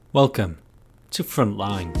Welcome to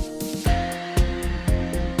Frontline.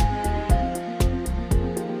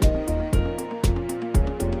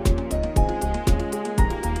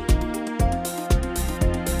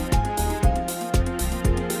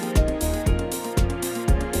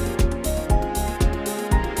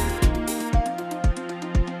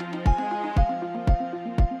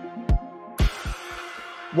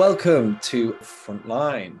 Welcome to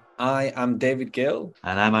Frontline. I am David Gill.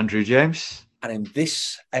 And I'm Andrew James. And in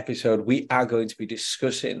this episode, we are going to be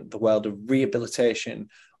discussing the world of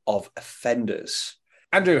rehabilitation of offenders.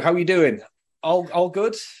 Andrew, how are you doing? All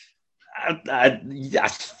good? I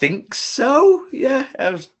think so. Yeah,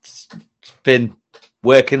 I've been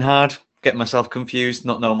working hard, getting myself confused,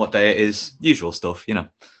 not knowing what day it is. Usual stuff, you know.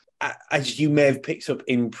 As you may have picked up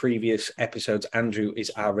in previous episodes, Andrew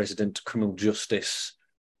is our resident criminal justice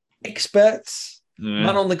expert,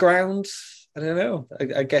 man on the ground. I don't know.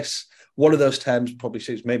 I guess one of those terms probably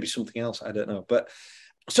says maybe something else. I don't know. But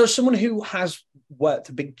so someone who has worked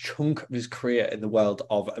a big chunk of his career in the world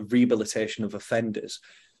of rehabilitation of offenders,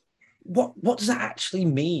 what does that actually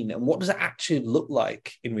mean? And what does it actually look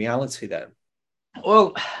like in reality then?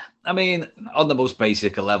 Well, I mean, on the most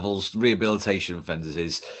basic of levels, rehabilitation of offenders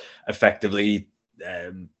is effectively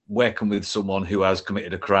working with someone who has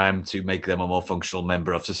committed a crime to make them a more functional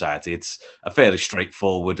member of society. It's a fairly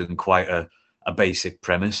straightforward and quite a basic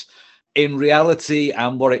premise. In reality,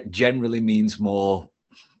 and what it generally means more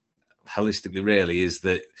holistically, really, is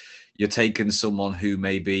that you're taking someone who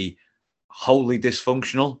may be wholly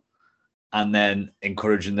dysfunctional and then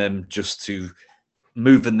encouraging them just to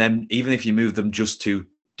moving them, even if you move them just to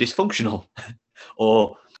dysfunctional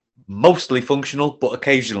or mostly functional, but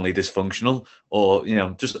occasionally dysfunctional, or, you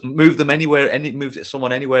know, just move them anywhere, move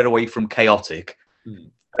someone anywhere away from chaotic,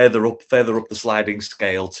 further up the sliding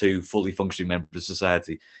scale to fully functioning member of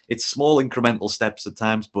society. It's small incremental steps at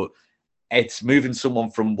times, but it's moving someone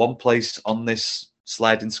from one place on this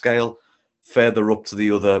sliding scale further up to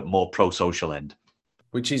the other, more pro-social end.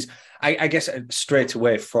 Which is, I guess, straight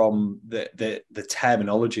away from the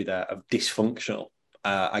terminology there of dysfunctional.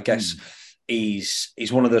 I guess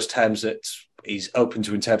is one of those terms that is open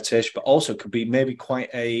to interpretation, but also could be maybe quite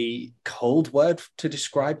a cold word to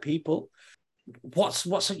describe people. What's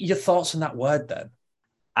your thoughts on that word then?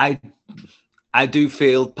 I do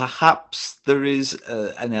feel perhaps there is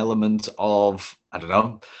an element of, I don't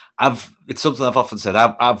know. It's something I've often said.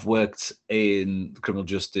 I've worked in criminal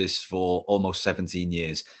justice for almost 17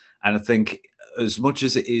 years, and I think as much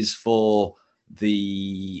as it is for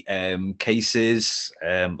the cases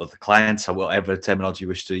or the clients, or whatever terminology you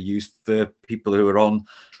wish to use, for people who are on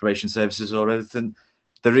probation services or anything,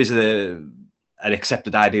 there is an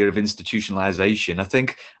accepted idea of institutionalization.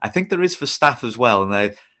 I think there is for staff as well,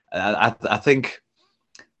 and I think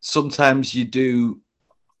sometimes you do.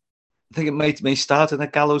 I think it may start in a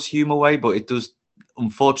gallows humor way, but it does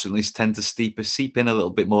unfortunately tend to seep in a little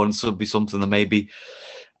bit more, and so be something that maybe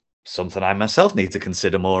something I myself need to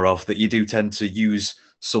consider more of. That you do tend to use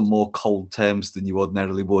some more cold terms than you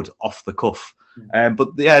ordinarily would off the cuff. But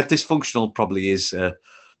yeah, dysfunctional probably is the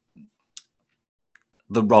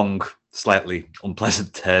wrong, slightly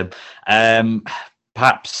unpleasant term.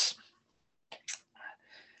 Perhaps,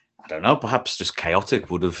 I don't know, perhaps just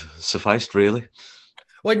chaotic would have sufficed, really.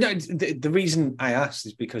 Well, no, the reason I asked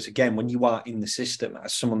is because, again, when you are in the system,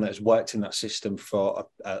 as someone that has worked in that system for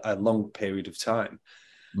a long period of time,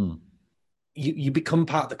 you become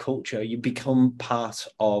part of the culture. You become part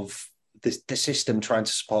of the system, trying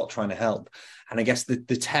to support, trying to help. And I guess the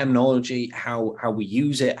terminology, how we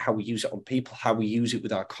use it on people, how we use it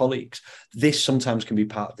with our colleagues, this sometimes can be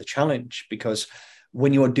part of the challenge, because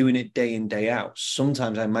when you are doing it day in, day out,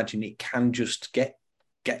 sometimes I imagine it can just get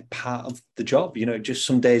part of the job. You know, just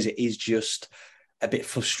some days it is just a bit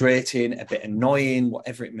frustrating, a bit annoying,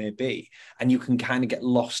 whatever it may be, and you can kind of get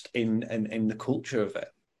lost in the culture of it.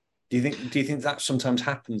 Do you think that sometimes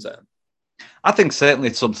happens then? I think certainly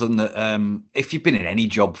it's something that if you've been in any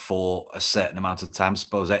job for a certain amount of time,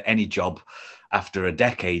 suppose any job after a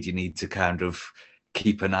decade, you need to kind of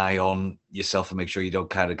keep an eye on yourself and make sure you don't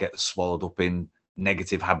kind of get swallowed up in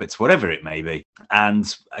negative habits, whatever it may be.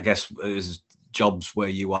 And I guess as jobs where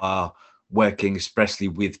you are working expressly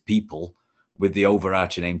with people with the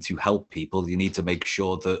overarching aim to help people, you need to make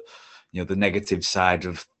sure that, you know, the negative side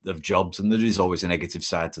of jobs, and there is always a negative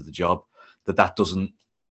side to the job, that doesn't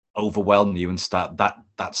overwhelm you and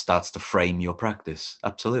that starts to frame your practice.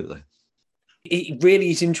 Absolutely. It really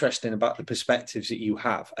is interesting about the perspectives that you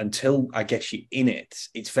have. Until I guess you're in it,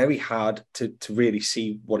 it's very hard to really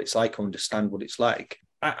see what it's like or understand what it's like.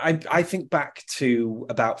 I think back to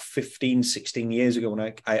about 15, 16 years ago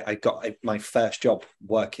when I got my first job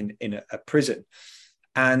working in a prison.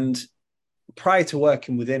 And prior to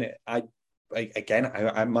working within it,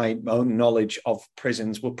 my own knowledge of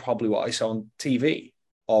prisons were probably what I saw on TV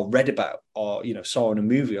or read about or, saw in a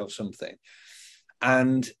movie or something.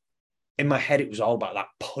 And in my head, it was all about that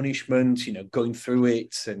punishment, going through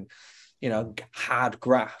it and, hard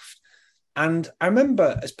graft. And I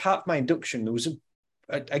remember as part of my induction, there was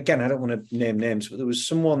again, I don't want to name names, but there was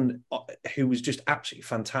someone who was just absolutely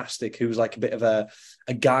fantastic, who was like a bit of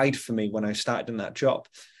a guide for me when I started in that job.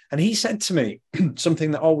 And he said to me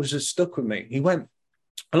something that always has stuck with me. He went,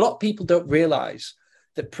 a lot of people don't realize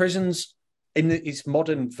that prisons in its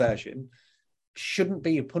modern version shouldn't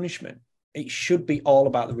be a punishment. It should be all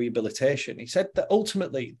about the rehabilitation. He said that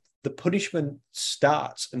ultimately the punishment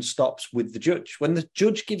starts and stops with the judge. When the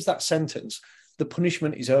judge gives that sentence, the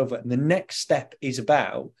punishment is over. And the next step is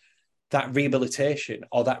about that rehabilitation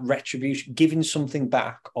or that retribution, giving something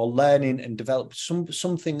back or learning and develop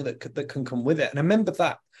something that can come with it. And I remember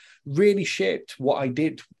that really shaped what I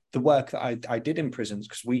did, the work that I did in prisons,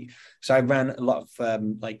 because I ran a lot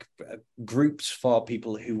of groups for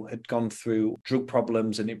people who had gone through drug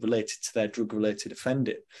problems and it related to their drug-related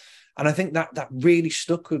offending. And I think that really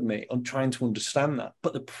stuck with me on trying to understand that.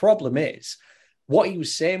 But the problem is, what he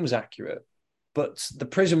was saying was accurate, but the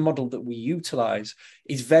prison model that we utilize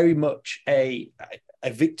is very much a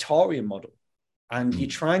Victorian model. And you're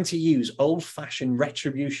trying to use old-fashioned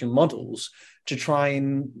retribution models to try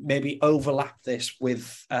and maybe overlap this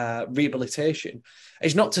with rehabilitation.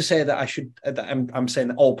 It's not to say that I'm saying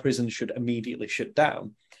that all prisons should immediately shut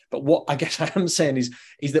down. But what I guess I am saying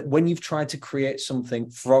is that when you've tried to create something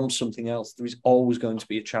from something else, there is always going to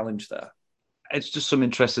be a challenge there. It's just some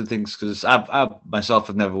interesting things because I myself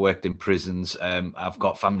have never worked in prisons. I've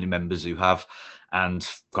got family members who have, and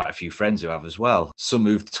quite a few friends who have as well. Some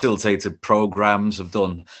who've facilitated programs, have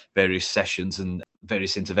done various sessions and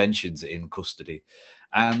various interventions in custody.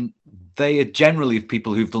 And they are generally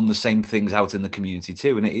people who've done the same things out in the community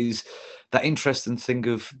too. And it is that interesting thing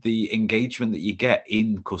of the engagement that you get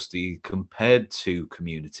in custody compared to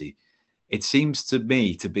community. It seems to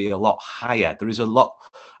me to be a lot higher. There is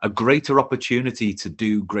a greater opportunity to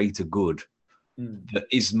do greater good that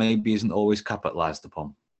isn't always capitalized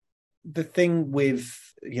upon. The thing with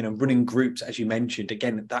running groups, as you mentioned,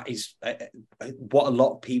 again, that is what a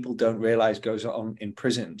lot of people don't realize goes on in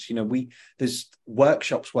prisons. There's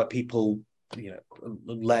workshops where people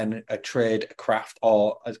learn a trade, a craft,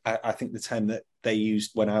 or I think the term that they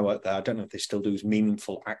used when I worked there, I don't know if they still do, is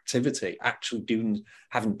meaningful activity, actually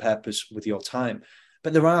having purpose with your time.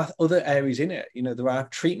 But there are other areas in it. There are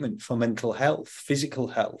treatment for mental health, physical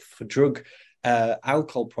health, for drug,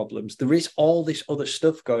 alcohol problems. There is all this other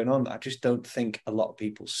stuff going on that I just don't think a lot of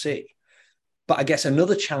people see. But I guess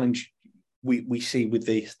another challenge we see with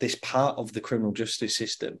this part of the criminal justice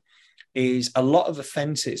system is a lot of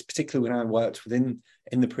offences, particularly when I worked in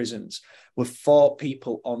the prisons, were for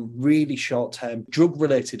people on really short-term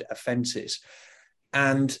drug-related offences.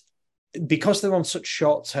 And because they're on such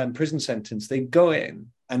short-term prison sentence, they go in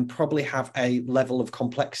and probably have a level of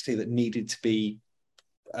complexity that needed to be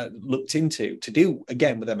looked into to do,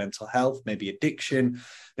 again, with their mental health, maybe addiction,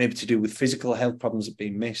 maybe to do with physical health problems that are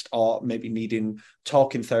being missed, or maybe needing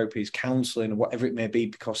talking therapies, counselling, or whatever it may be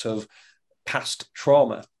because of past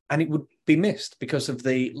trauma. And it would be missed because of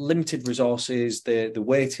the limited resources, the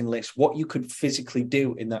waiting list, what you could physically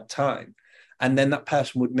do in that time. And then that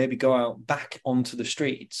person would maybe go out back onto the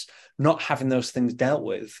streets, not having those things dealt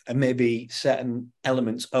with, and maybe certain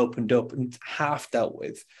elements opened up and half dealt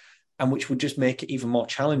with, and which would just make it even more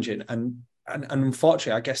challenging. And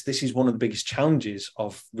unfortunately, I guess this is one of the biggest challenges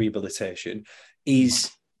of rehabilitation,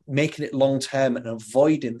 is making it long-term and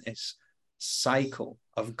avoiding this cycle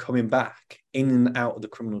of coming back in and out of the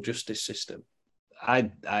criminal justice system. I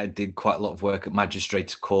did quite a lot of work at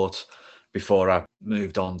magistrates court before I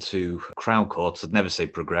moved on to Crown Court. I'd never say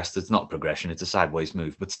progressed. It's not progression, it's a sideways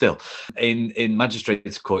move. But still, in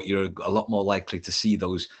magistrates court, you're a lot more likely to see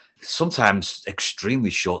those sometimes extremely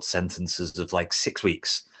short sentences of like 6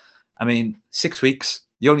 weeks. I mean, 6 weeks,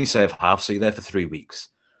 you only serve half, so you're there for 3 weeks.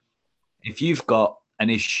 If you've got an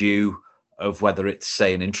issue of whether it's,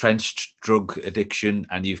 say, an entrenched drug addiction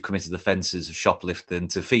and you've committed offences of shoplifting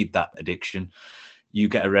to feed that addiction, you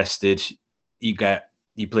get arrested, you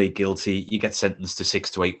plead guilty, you get sentenced to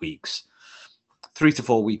 6 to 8 weeks. 3 to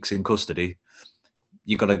 4 weeks in custody,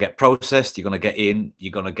 you're going to get processed, you're going to get in,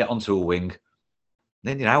 you're going to get onto a wing,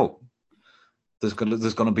 then you're out. There's going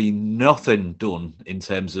to be nothing done in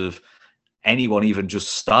terms of anyone even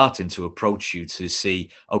just starting to approach you to see,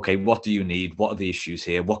 okay, what do you need? What are the issues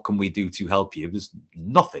here? What can we do to help you? There's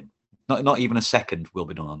nothing, not even a second will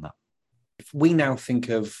be done on that. If we now think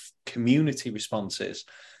of community responses,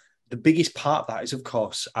 the biggest part of that is, of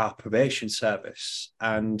course, our probation service.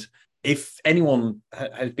 And if anyone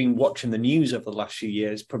has been watching the news over the last few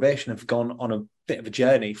years, probation have gone on a bit of a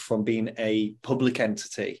journey from being a public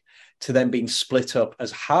entity to then being split up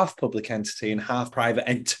as half public entity and half private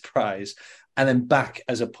enterprise, and then back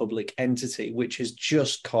as a public entity, which has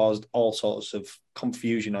just caused all sorts of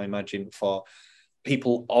confusion, I imagine, for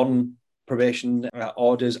people on probation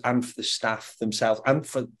orders and for the staff themselves and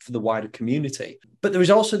for the wider community. But there is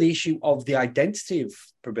also the issue of the identity of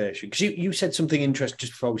probation, because you said something interesting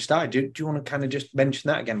just before we started. Do you want to kind of just mention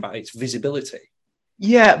that again about its visibility?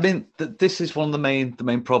 Yeah, I mean, this is one of the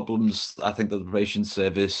main problems I think that the probation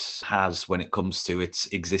service has when it comes to its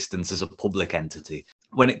existence as a public entity.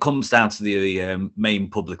 When it comes down to the main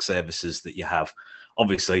public services that you have,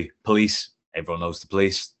 obviously, police, everyone knows the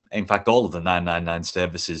police. In fact, all of the 999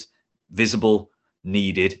 services, visible,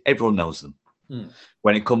 needed, everyone knows them.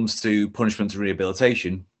 When it comes to punishment and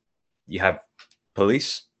rehabilitation, you have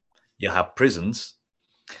police, you have prisons,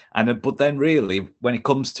 but then really, when it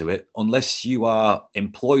comes to it, unless you are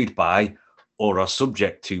employed by or are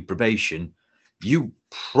subject to probation, you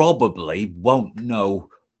probably won't know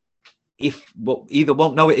either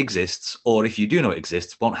won't know it exists, or if you do know it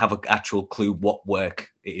exists, won't have an actual clue what work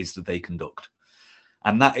it is that they conduct.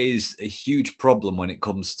 And that is a huge problem when it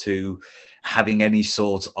comes to having any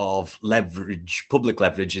sort of leverage, public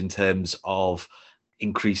leverage, in terms of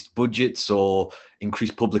increased budgets or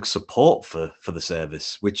increased public support for the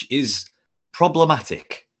service, which is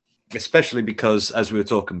problematic, especially because, as we were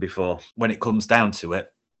talking before, when it comes down to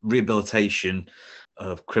it, rehabilitation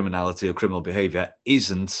of criminality or criminal behavior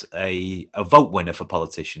isn't a vote winner for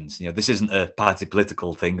politicians. You know, this isn't a party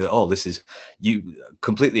political thing. This is you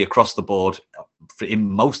completely across the board in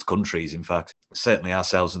most countries. In fact, certainly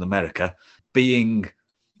ourselves in America, being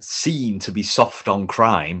seen to be soft on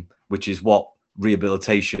crime, which is what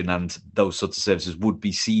rehabilitation and those sorts of services would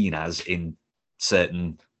be seen as in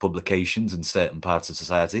certain publications and certain parts of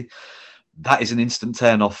society, that is an instant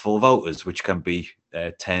turn off for voters, which can be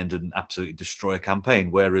turned and absolutely destroy a campaign.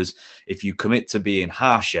 Whereas if you commit to being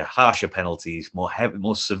harsher penalties,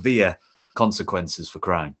 more severe consequences for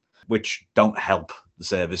crime, which don't help the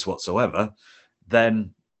service whatsoever,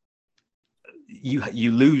 then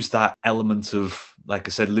you lose that element of, like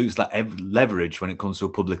I said, lose that leverage when it comes to a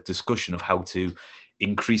public discussion of how to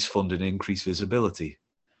increase funding and increase visibility.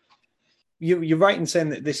 You're right in saying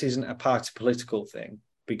that this isn't a party political thing,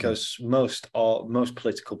 because most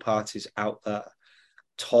political parties out there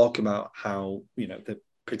talk about how, you know, they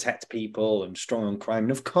protect people and strong on crime.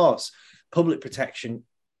 And of course, public protection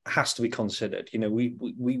has to be considered. You know, we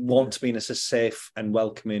want to be in a safe and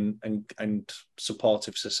welcoming and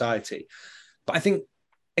supportive society. But I think,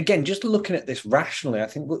 again, just looking at this rationally, I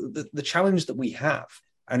think the challenge that we have,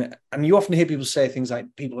 and you often hear people say things like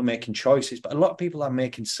people are making choices, but a lot of people are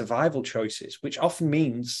making survival choices, which often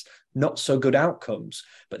means not so good outcomes,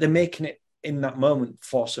 but they're making it in that moment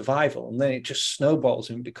for survival. And then it just snowballs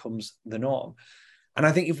and becomes the norm. And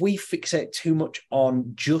I think if we fixate too much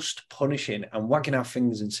on just punishing and wagging our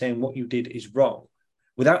fingers and saying what you did is wrong,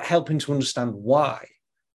 without helping to understand why,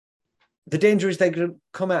 the danger is they're going to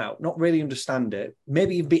come out, not really understand it,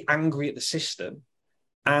 maybe be angry at the system,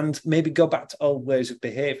 and maybe go back to old ways of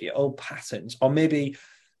behavior, old patterns, or maybe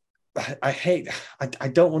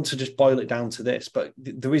I don't want to just boil it down to this, but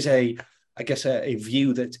there is a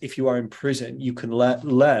view that if you are in prison, you can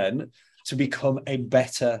learn to become a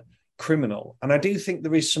better criminal. And I do think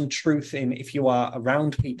there is some truth in, if you are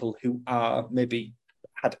around people who are maybe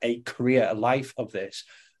had a career, a life of this,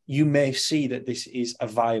 you may see that this is a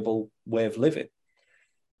viable way of living.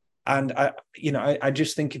 And I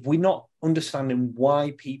just think if we're not understanding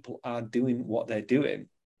why people are doing what they're doing,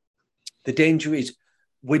 the danger is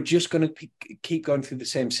we're just going to keep going through the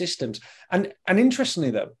same systems. And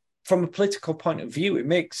interestingly, though, from a political point of view,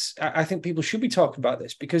 I think people should be talking about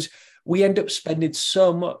this, because we end up spending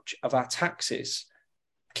so much of our taxes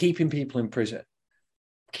keeping people in prison,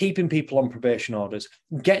 keeping people on probation orders,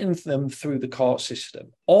 getting them through the court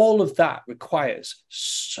system. All of that requires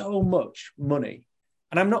so much money.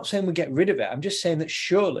 And I'm not saying we get rid of it. I'm just saying that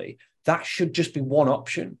surely that should just be one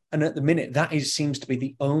option. And at the minute, seems to be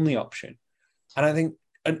the only option. And I think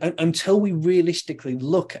until we realistically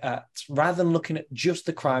look at, rather than looking at just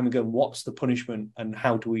the crime and going, what's the punishment and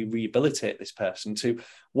how do we rehabilitate this person, to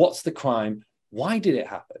what's the crime? Why did it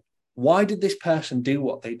happen? Why did this person do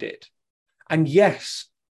what they did? And yes,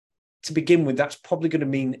 to begin with, that's probably going to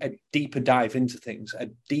mean a deeper dive into things, a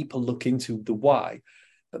deeper look into the why.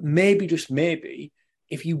 But maybe, just maybe,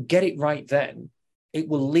 if you get it right then, it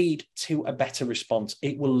will lead to a better response.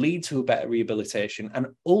 It will lead to a better rehabilitation and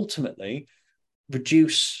ultimately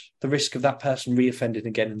reduce the risk of that person reoffending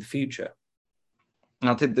again in the future.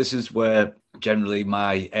 I think this is where generally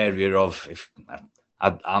my area of, if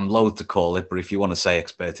I'm loath to call it, but if you want to say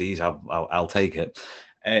expertise, I'll take it,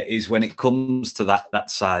 is when it comes to that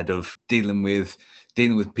side of dealing with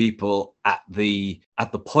people at the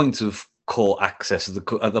point of court access,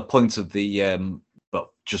 at the point of the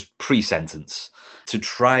just pre-sentence, to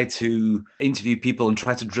try to interview people and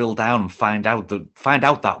try to drill down and find out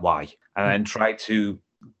that why, and try to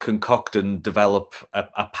concoct and develop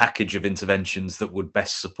a package of interventions that would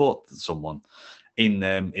best support someone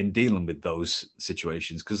in dealing with those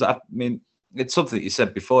situations. Because I mean, it's something that you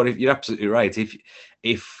said before. You're absolutely right.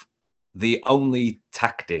 If the only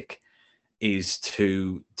tactic is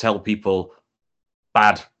to tell people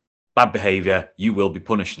bad behavior, you will be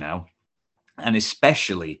punished now, and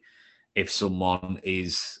especially if someone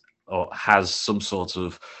is or has some sort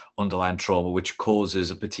of underlying trauma which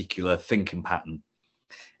causes a particular thinking pattern,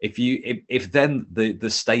 if then the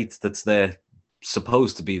state that's there,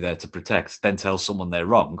 supposed to be there to protect, then tells someone they're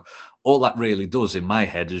wrong, all that really does in my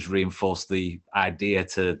head is reinforce the idea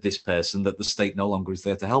to this person that the state no longer is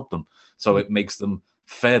there to help them. So it makes them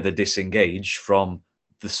further disengage from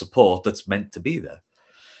the support that's meant to be there.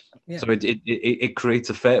 Yeah. So it creates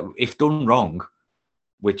a fair, if done wrong,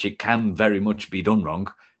 which it can very much be done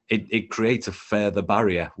wrong, it creates a further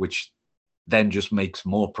barrier, which then just makes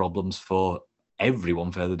more problems for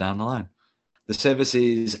everyone further down the line. The service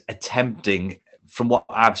is attempting, from what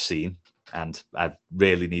I've seen, and I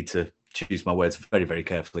really need to choose my words very, very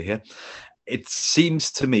carefully here, it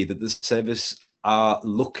seems to me that the service are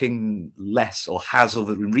looking less, or has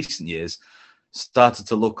over in recent years started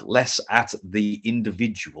to look less at the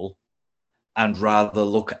individual and rather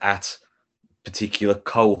look at particular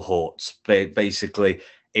cohorts. Basically,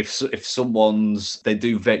 if someone's,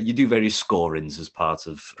 you do various scorings as part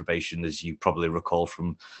of probation, as you probably recall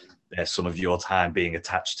from some of your time being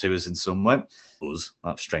attached to us in some way.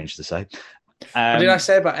 That's strange to say. What did I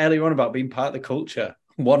say about earlier on about being part of the culture?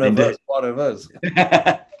 One of us.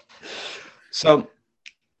 So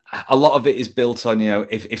a lot of it is built on,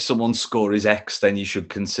 if someone's score is X, then you should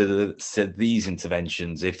consider these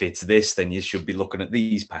interventions. If it's this, then you should be looking at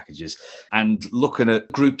these packages, and looking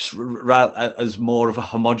at groups as more of a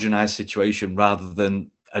homogenized situation rather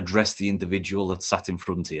than address the individual that's sat in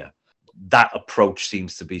front of you. That approach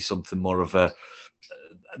seems to be something more of a,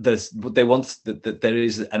 there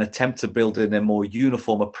is an attempt to build in a more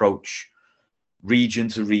uniform approach, region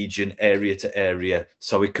to region, area to area,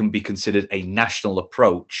 so it can be considered a national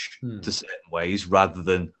approach to certain ways rather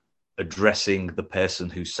than addressing the person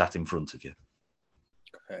who sat in front of you.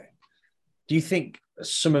 Okay. Do you think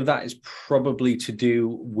some of that is probably to do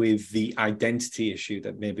with the identity issue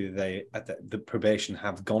that maybe the probation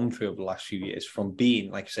have gone through over the last few years, from being,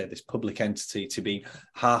 like I said, this public entity to being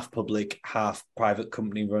half public, half private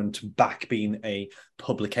company run, to back being a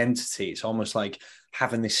public entity? It's almost like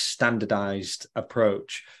having this standardized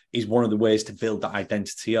approach is one of the ways to build that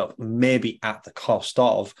identity up, maybe at the cost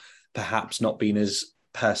of perhaps not being as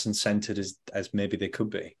person-centered as maybe they could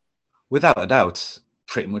be. Without a doubt,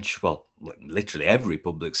 pretty much, well, literally every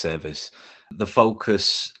public service, the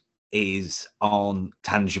focus is on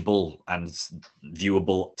tangible and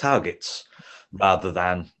viewable targets rather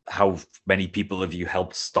than how many people have you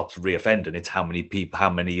helped stop reoffending. It's how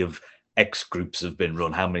many of X groups have been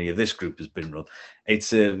run, how many of this group has been run.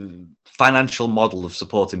 It's a financial model of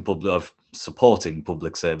supporting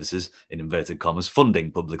public services, in inverted commas,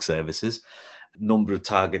 funding public services, number of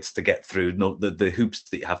targets to get through, the hoops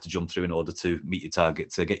that you have to jump through in order to meet your target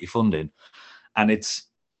to get your funding. And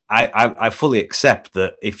I fully accept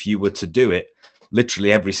that if you were to do it,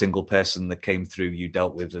 literally every single person that came through you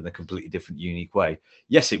dealt with in a completely different, unique way,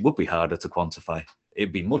 yes, it would be harder to quantify.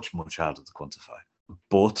 It'd be much, much harder to quantify.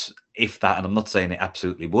 But if that, and I'm not saying it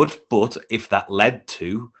absolutely would, but if that led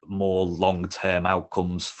to more long-term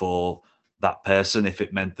outcomes for that person, if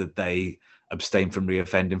it meant that they abstained from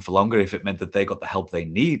reoffending for longer, if it meant that they got the help they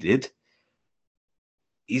needed,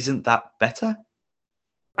 isn't that better?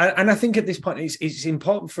 And I think at this point, it's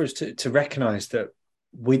important for us to recognise that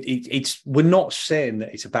we're not saying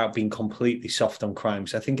that it's about being completely soft on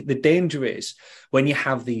crimes. I think the danger is when you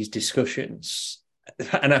have these discussions,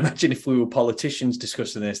 and I imagine if we were politicians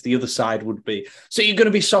discussing this, the other side would be, so you're going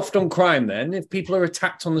to be soft on crime then? If people are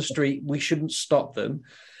attacked on the street, we shouldn't stop them.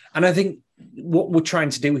 And I think what we're trying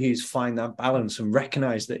to do here is find that balance and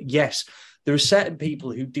recognise that, yes, there are certain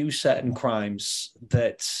people who do certain crimes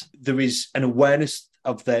that there is an awareness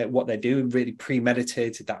of what they're doing, really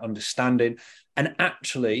premeditated, that understanding, and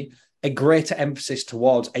actually a greater emphasis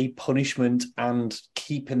towards a punishment and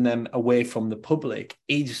keeping them away from the public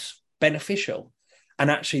is beneficial. And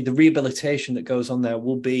actually the rehabilitation that goes on there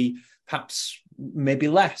will be perhaps maybe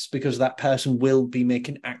less, because that person will be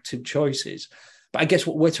making active choices. But I guess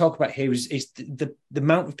what we're talking about here is the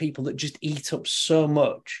amount of people that just eat up so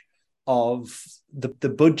much of the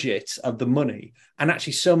budget of the money, and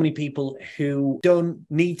actually so many people who don't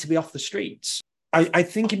need to be off the streets. I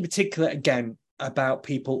think in particular, again, about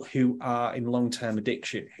people who are in long-term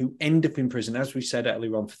addiction, who end up in prison, as we said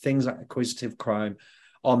earlier on, for things like acquisitive crime,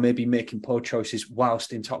 or maybe making poor choices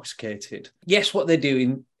whilst intoxicated. Yes, what they're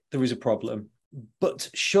doing, there is a problem, but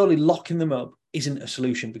surely locking them up isn't a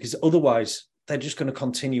solution, because otherwise they're just going to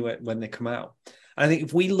continue it when they come out. And I think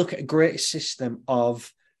if we look at a greater system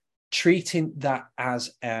of treating that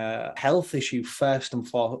as a health issue first and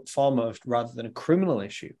foremost, rather than a criminal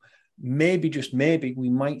issue, maybe, just maybe, we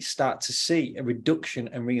might start to see a reduction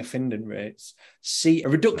in reoffending rates,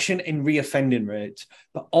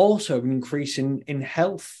 but also an increase in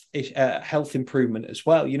health improvement as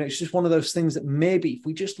well. You know, it's just one of those things that maybe if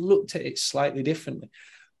we just looked at it slightly differently,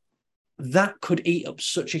 that could eat up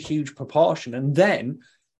such a huge proportion. And then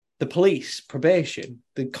the police, probation,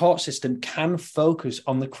 the court system can focus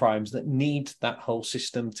on the crimes that need that whole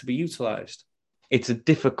system to be utilised. It's a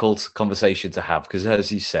difficult conversation to have, because,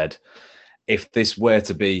 as you said, if this were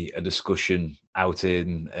to be a discussion out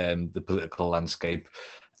in the political landscape,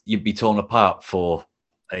 you'd be torn apart for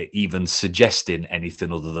even suggesting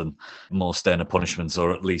anything other than more sterner punishments,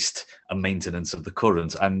 or at least a maintenance of the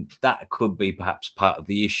current. And that could be perhaps part of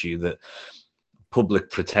the issue, that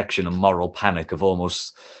public protection and moral panic have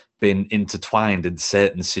almost been intertwined in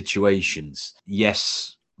certain situations.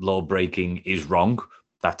 Yes, law breaking is wrong.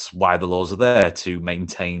 That's why the laws are there, to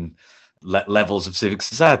maintain levels of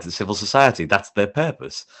civil society. That's their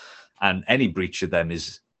purpose. And any breach of them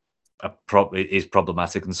is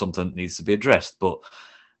problematic and something that needs to be addressed. But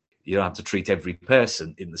you don't have to treat every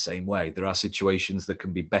person in the same way. There are situations that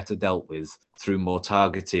can be better dealt with through more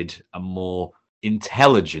targeted and more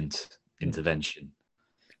intelligent intervention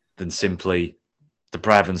than simply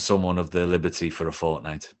depriving someone of their liberty for a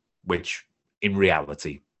fortnight, which in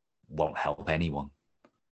reality won't help anyone.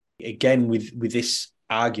 Again, with this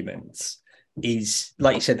argument, is,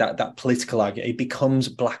 like you said, that political argument, it becomes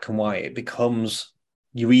black and white. It becomes,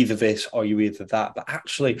 you're either this or you're either that. But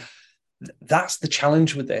actually, that's the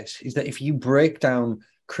challenge with this, is that if you break down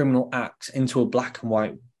criminal acts into a black and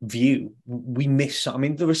white view, we miss. I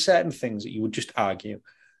mean, there are certain things that you would just argue.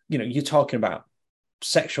 You know, you're talking about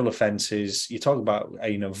sexual offences, you're talking about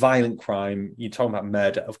violent crime, you're talking about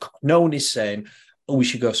murder. Of course, no one is saying, oh, we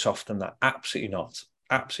should go soft on that. Absolutely not.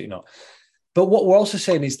 Absolutely not. But what we're also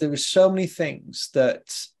saying is there are so many things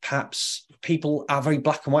that perhaps people are very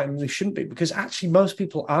black and white, and they shouldn't be, because actually most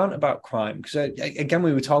people aren't about crime. Because again,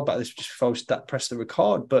 we were talking about this just before we press the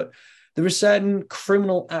record, but there are certain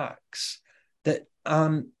criminal acts that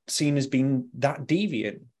aren't seen as being that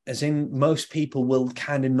deviant, as in most people will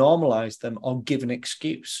kind of normalize them or give an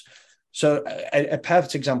excuse. So a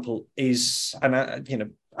perfect example is, and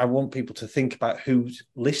I want people to think about who's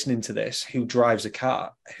listening to this, who drives a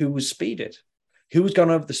car, who was speeded, who was gone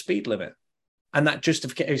over the speed limit. And that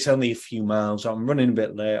justification, it's only a few miles, or I'm running a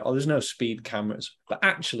bit late, or there's no speed cameras. But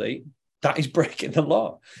actually, that is breaking the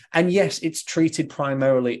law. And yes, it's treated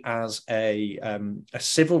primarily as a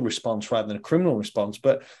civil response rather than a criminal response.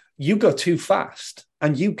 But you go too fast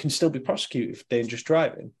and you can still be prosecuted for dangerous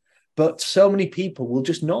driving. But so many people will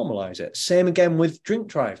just normalize it. Same again with drink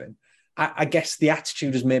driving. I guess the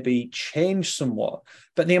attitude has maybe changed somewhat,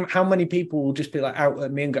 but how many people will just be like out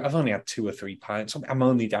at me and go, I've only had 2 or 3 pints, I'm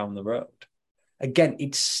only down the road. Again,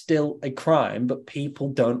 it's still a crime, but people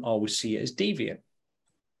don't always see it as deviant.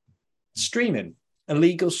 Streaming,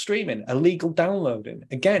 illegal downloading.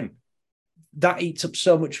 Again, that eats up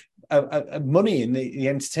so much money in the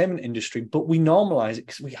entertainment industry, but we normalize it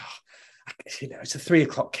because it's a 3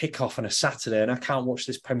 o'clock kickoff on a Saturday and I can't watch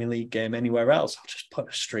this Premier League game anywhere else. I'll just put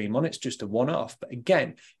a stream on. It's just a one-off. But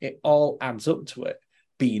again, it all adds up to it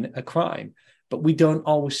being a crime. But we don't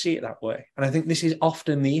always see it that way. And I think this is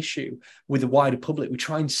often the issue with the wider public. We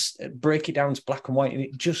try and break it down to black and white, and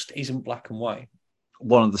it just isn't black and white.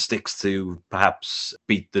 One of the sticks to perhaps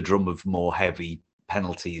beat the drum of more heavy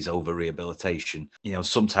penalties over rehabilitation.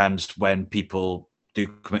 Sometimes when people do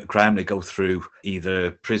commit a crime, they go through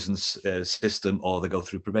either prison system or they go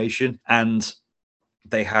through probation, and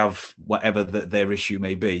they have whatever their issue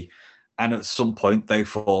may be. And at some point they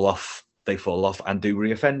fall off and do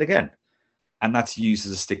reoffend again. and that's used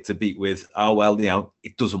as a stick to beat with, oh, well,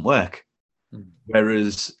 it doesn't work.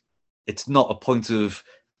 Whereas it's not a point of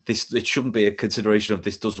this, it shouldn't be a consideration of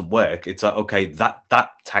this doesn't work. It's like, okay, that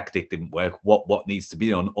tactic didn't work. What needs to be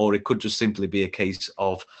done? Or it could just simply be a case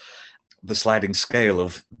of the sliding scale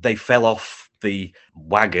of they fell off the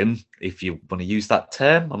wagon, if you want to use that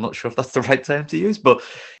term. I'm not sure if that's the right term to use, but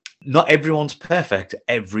not everyone's perfect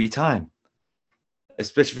every time.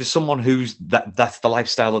 Especially for someone who's that's the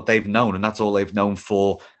lifestyle that they've known, and that's all they've known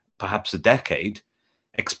for perhaps a decade.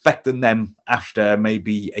 Expecting them after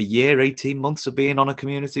maybe a year, 18 months of being on a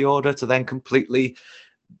community order to then completely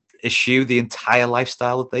eschew the entire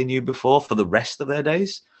lifestyle that they knew before for the rest of their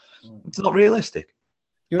days, it's not realistic.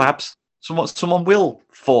 Perhaps someone will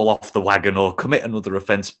fall off the wagon or commit another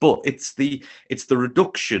offence, but it's the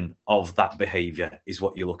reduction of that behaviour is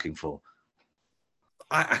what you're looking for.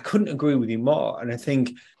 I couldn't agree with you more. And I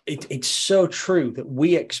think it's so true that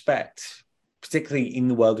we expect, particularly in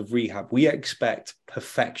the world of rehab, we expect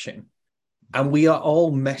perfection. And we are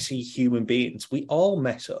all messy human beings. We all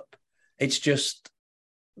mess up. It's just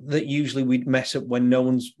that usually we'd mess up when no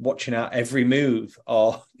one's watching our every move,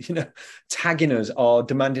 or, tagging us or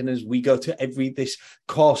demanding us we go to this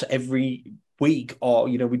course every week, or,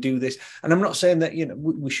 we do this. And I'm not saying that,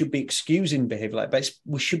 we should be excusing behavior like that, but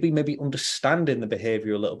we should be maybe understanding the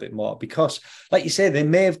behavior a little bit more, because like you say, they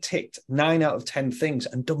may have ticked 9 out of 10 things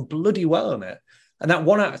and done bloody well on it. And that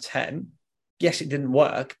 1 out of 10, yes, it didn't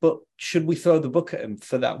work, but should we throw the book at them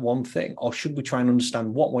for that one thing? Or should we try and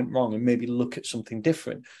understand what went wrong and maybe look at something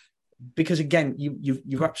different? Because again,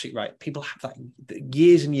 you're absolutely right. People have that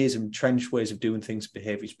years and years of entrenched ways of doing things,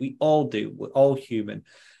 behaviors. We all do. We're all human.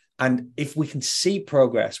 And if we can see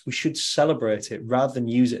progress, we should celebrate it rather than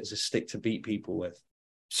use it as a stick to beat people with.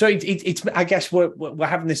 So it's I guess we're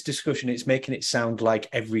having this discussion. It's making it sound like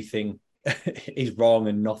everything is wrong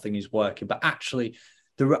and nothing is working. But actually,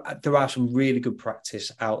 there are some really good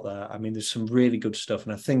practice out there. I mean, there's some really good stuff.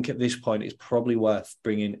 And I think at this point, it's probably worth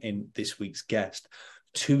bringing in this week's guest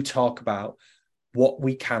to talk about what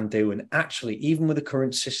we can do. And actually, even with the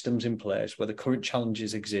current systems in place, where the current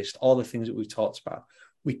challenges exist, all the things that we've talked about,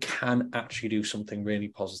 we can actually do something really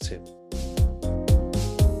positive.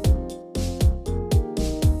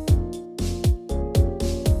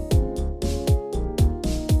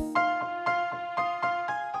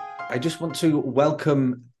 I just want to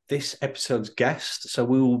welcome this episode's guest. So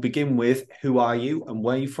we will begin with, who are you and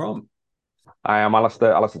where are you from? I am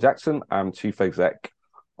Alistair Jackson. I'm Chief Exec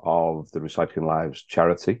of the Recycling Lives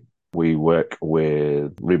charity. We work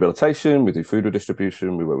with rehabilitation, we do food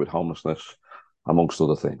redistribution, we work with homelessness, amongst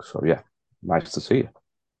other things. So yeah, nice to see you.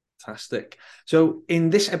 Fantastic. So in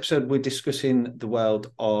this episode, we're discussing the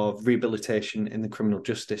world of rehabilitation in the criminal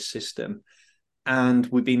justice system. And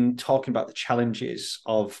we've been talking about the challenges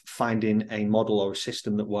of finding a model or a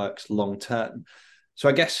system that works long term. So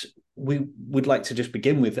I guess we would like to just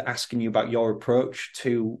begin with asking you about your approach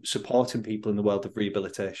to supporting people in the world of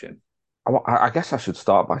rehabilitation. I guess I should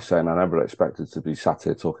start by saying I never expected to be sat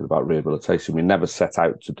here talking about rehabilitation. We never set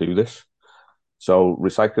out to do this. So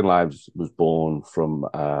Recycling Lives was born from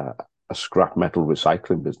a scrap metal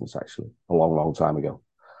recycling business, actually, a long, long time ago.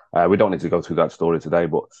 We don't need to go through that story today,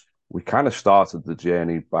 but we kind of started the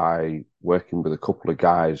journey by working with a couple of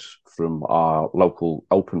guys from our local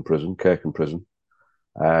open prison, Kirkham Prison,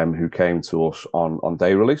 who came to us on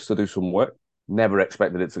day release to do some work. Never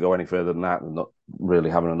expected it to go any further than that, and not really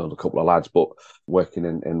having another couple of lads, but working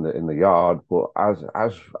in the yard. But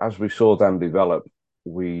as we saw them develop,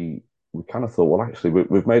 we kind of thought, well, actually,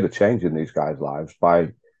 we've made a change in these guys' lives by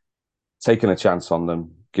taking a chance on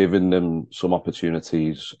them, giving them some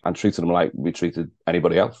opportunities, and treating them like we treated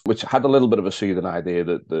anybody else, which had a little bit of a seed and idea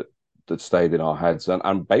that stayed in our heads.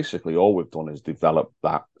 And basically, all we've done is develop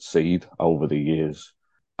that seed over the years.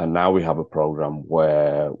 And now we have a program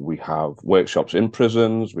where we have workshops in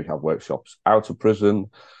prisons, we have workshops out of prison.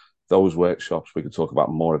 Those workshops, we could talk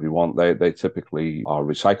about more if you want. They typically are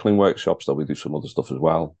recycling workshops, though we do some other stuff as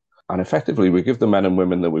well. And effectively, we give the men and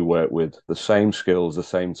women that we work with the same skills, the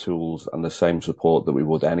same tools, and the same support that we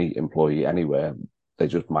would any employee anywhere. They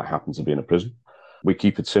just might happen to be in a prison. We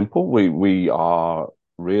keep it simple. We are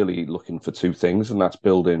really looking for two things, and that's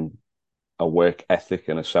building a work ethic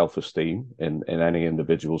and a self-esteem in any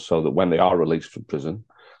individual, so that when they are released from prison,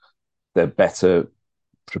 they're better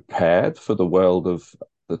prepared for the world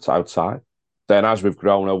that's outside. Then as we've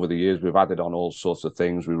grown over the years, we've added on all sorts of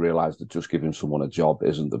things. We realised that just giving someone a job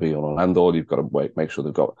isn't the be-all and end-all. You've got to make sure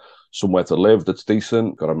they've got somewhere to live that's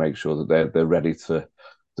decent. Got to make sure that they're ready to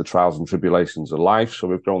the trials and tribulations of life. So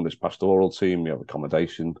we've grown this pastoral team. We have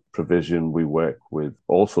accommodation provision. We work with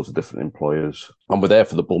all sorts of different employers. And we're there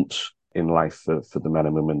for the bumps in life for the men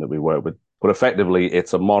and women that we work with. But effectively,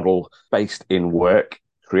 it's a model based in work,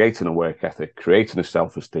 creating a work ethic, creating a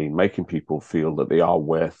self-esteem, making people feel that they are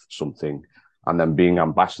worth something, and then being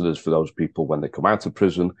ambassadors for those people when they come out of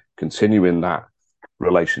prison, continuing that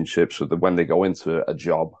relationship so that when they go into a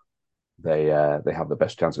job, they have the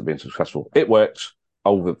best chance of being successful. It works.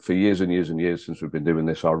 For years and years and years since we've been doing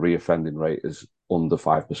this, our reoffending rate is under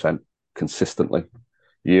 5% consistently,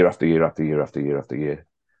 year after year after year after year after year.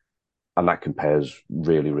 And that compares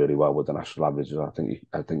really, really well with the national averages. I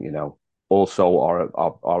think you know. Also,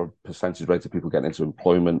 our percentage rate of people getting into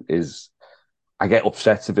employment is. I get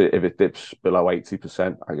upset if it dips below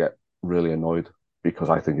 80%. I get really annoyed because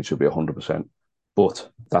I think it should be 100%. But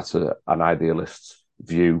that's an idealist's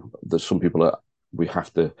view. That some people are.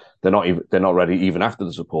 They're not ready even after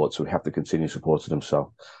the support, so we have to continue supporting them.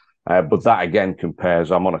 So, but that again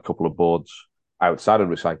compares. I'm on a couple of boards outside of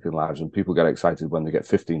Recycling Lives, and people get excited when they get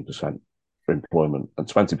 15% for employment and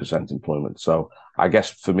 20% employment. So I guess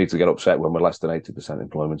for me to get upset when we're less than 80%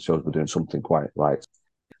 employment shows we're doing something quite right.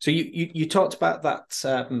 So you talked about that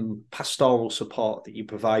pastoral support that you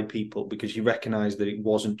provide people because you recognise that it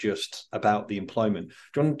wasn't just about the employment.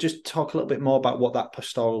 Do you want to just talk a little bit more about what that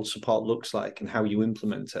pastoral support looks like and how you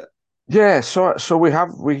implement it? Yeah, so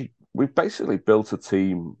we've basically built a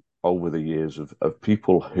team over the years of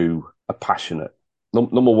people who are passionate.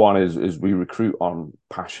 Number one is we recruit on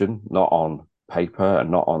passion, not on paper and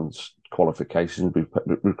not on qualifications. We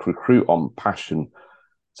recruit on passion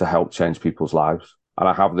to help change people's lives. And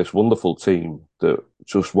I have this wonderful team that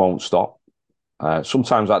just won't stop.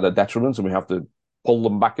 Sometimes at their detriment, and we have to pull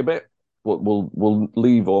them back a bit. But we'll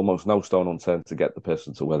leave almost no stone unturned to get the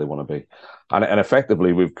person to where they want to be. And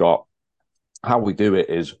effectively, we've got how we do it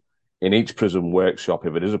is in each prison workshop.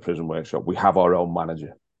 If it is a prison workshop, we have our own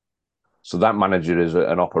manager. So that manager is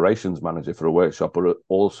an operations manager for a workshop, but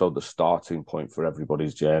also the starting point for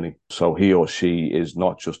everybody's journey. So he or she is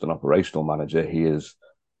not just an operational manager. He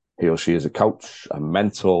or she is a coach, a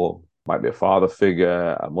mentor, might be a father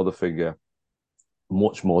figure, a mother figure,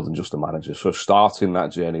 much more than just a manager. So starting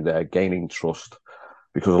that journey there, gaining trust,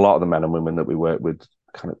 because a lot of the men and women that we work with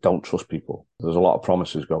kind of don't trust people. There's a lot of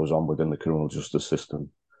promises goes on within the criminal justice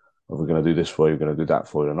system. We're going to do this for you, we're going to do that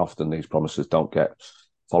for you. And often these promises don't get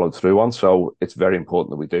followed through on. So it's very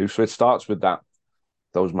important that we do. So it starts with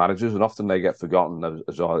those managers, and often they get forgotten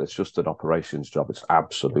as well. It's just an operations job. It's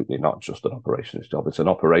absolutely not just an operations job. It's an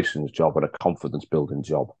operations job and a confidence building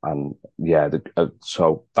job. And yeah,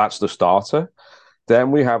 so that's the starter.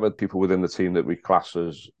 Then we have people within the team that we class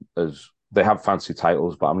as they have fancy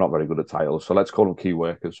titles, but I'm not very good at titles. So let's call them key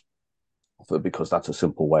workers because that's a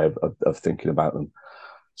simple way of thinking about them.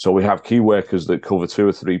 So we have key workers that cover 2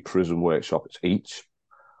 or 3 prison workshops each.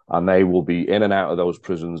 And they will be in and out of those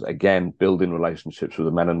prisons, again, building relationships with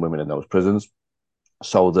the men and women in those prisons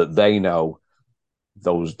so that they know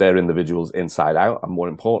their individuals inside out. And more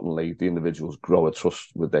importantly, the individuals grow a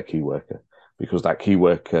trust with their key worker because that key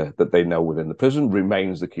worker that they know within the prison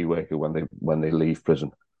remains the key worker when they leave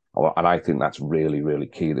prison. And I think that's really, really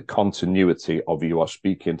key. The continuity of you are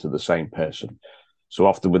speaking to the same person. So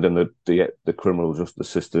often within the criminal justice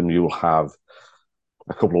system, you'll have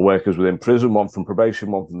a couple of workers within prison, one from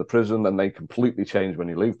probation, one from the prison, and they completely change when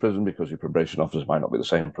you leave prison because your probation officers might not be the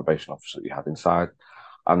same probation officer that you had inside.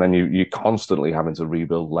 And then you're constantly having to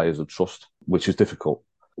rebuild layers of trust, which is difficult.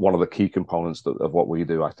 One of the key components of what we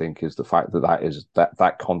do, I think, is the fact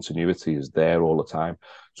that continuity is there all the time.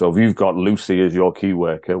 So if you've got Lucy as your key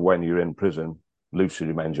worker when you're in prison, Lucy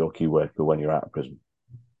remains your key worker when you're out of prison.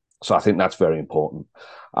 So I think that's very important.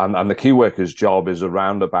 And the key worker's job is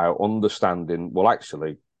around about understanding, well,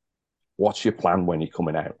 actually, what's your plan when you're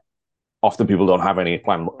coming out? Often people don't have any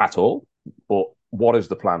plan at all, but what is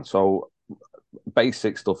the plan? So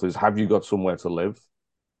basic stuff is, have you got somewhere to live?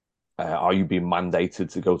 Are you being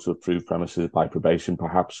mandated to go to approved premises by probation,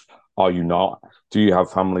 perhaps? Are you not? Do you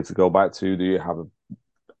have family to go back to? Do you have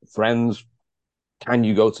friends? Can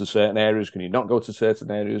you go to certain areas? Can you not go to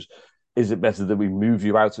certain areas? Is it better that we move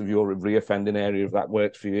you out of your reoffending area if that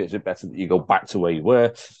works for you? Is it better that you go back to where you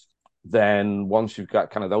were? Then once you've got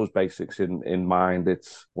kind of those basics in mind,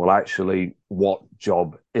 it's, well, actually, what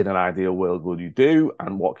job in an ideal world will you do?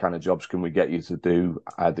 And what kind of jobs can we get you to do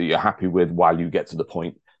that you're happy with while you get to the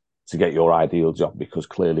point to get your ideal job? Because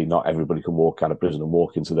clearly not everybody can walk out of prison and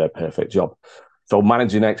walk into their perfect job. So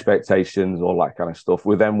managing expectations, all that kind of stuff.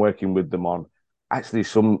 We're then working with them on actually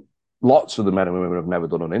lots of the men and women have never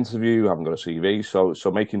done an interview, haven't got a CV.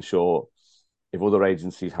 So making sure if other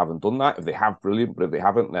agencies haven't done that, if they have, brilliant. But if they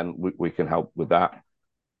haven't, then we can help with that.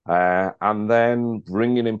 And then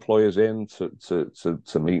bringing employers in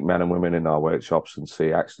to meet men and women in our workshops and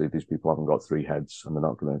see actually these people haven't got three heads and they're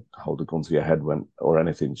not going to hold a gun to your head or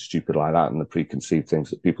anything stupid like that, and the preconceived things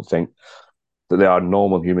that people think, that they are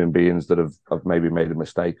normal human beings that have maybe made a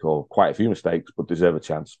mistake or quite a few mistakes but deserve a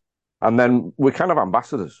chance. And then we're kind of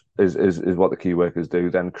ambassadors is what the key workers do,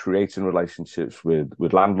 then creating relationships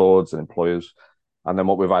with landlords and employers. And then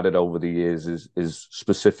what we've added over the years is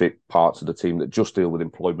specific parts of the team that just deal with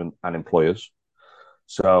employment and employers.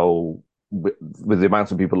 So with the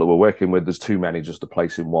amount of people that we're working with, there's too many just to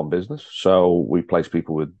place in one business. So we place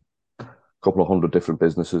people with a couple of hundred different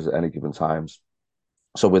businesses at any given times.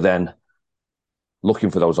 So we're then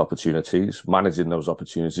looking for those opportunities, managing those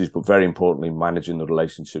opportunities, but very importantly, managing the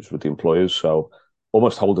relationships with the employers. So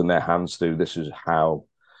almost holding their hands through, this is how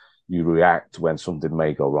you react when something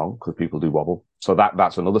may go wrong, because people do wobble. So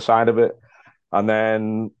that's another side of it. And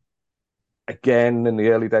then again, in the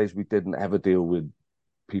early days, we didn't ever deal with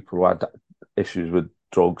people who had issues with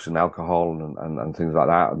drugs and alcohol and things like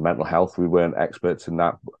that, and mental health. We weren't experts in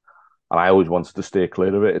that. And I always wanted to steer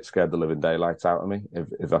clear of it. It scared the living daylights out of me,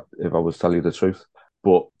 if I was telling you the truth.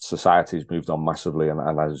 But society's moved on massively,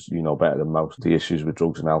 and as you know better than most, the issues with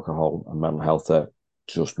drugs and alcohol and mental health are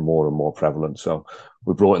just more and more prevalent. So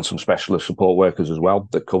we brought in some specialist support workers as well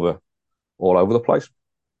that cover all over the place,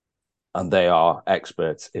 and they are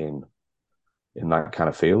experts in that kind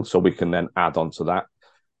of field. So we can then add on to that,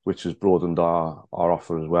 which has broadened our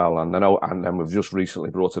offer as well. And then we've just recently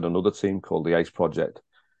brought in another team called the ACE Project,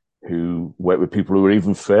 who work with people who are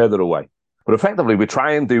even further away. But effectively, we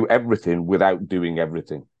try and do everything without doing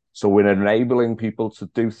everything. So we're enabling people to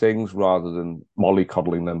do things rather than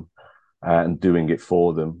mollycoddling them and doing it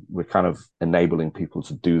for them. We're kind of enabling people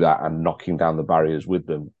to do that and knocking down the barriers with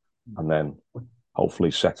them, and then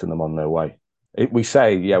hopefully setting them on their way. We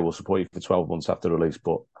say, yeah, we'll support you for 12 months after release,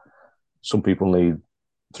 but some people need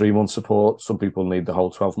 3 months support. Some people need the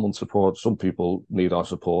whole 12-month support. Some people need our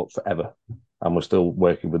support forever, and we're still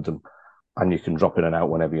working with them. And you can drop in and out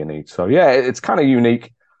whenever you need. So yeah, it's kind of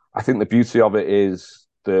unique. I think the beauty of it is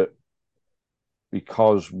that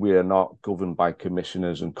because we're not governed by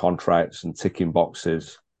commissioners and contracts and ticking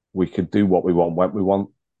boxes, we can do what we want when we want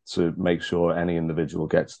to make sure any individual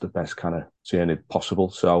gets the best kind of journey possible.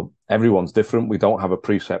 So everyone's different. We don't have a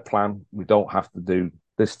preset plan. We don't have to do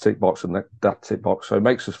this tick box and that tick box. So it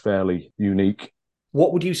makes us fairly unique.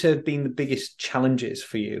 What would you say have been the biggest challenges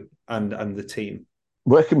for you and the team?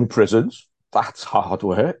 Working with prisons, that's hard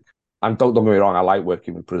work. And don't get me wrong, I like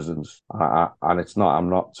working with prisons. And it's not, I'm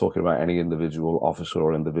not talking about any individual officer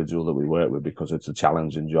or individual that we work with, because it's a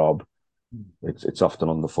challenging job. It's often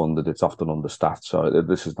underfunded, it's often understaffed. So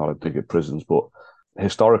this is not a dig at prisons, but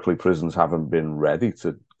historically prisons haven't been ready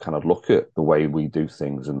to kind of look at the way we do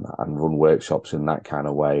things and run workshops in that kind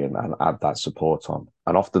of way and add that support on.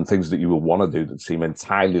 And often things that you would want to do that seem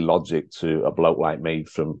entirely logic to a bloke like me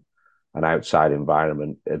from an outside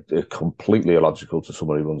environment, it's completely illogical to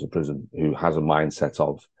somebody who runs a prison, who has a mindset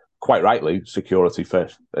of, quite rightly, security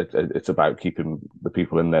first. It's about keeping the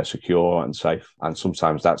people in there secure and safe. And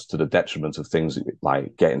sometimes that's to the detriment of things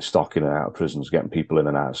like getting stock in and out of prisons, getting people in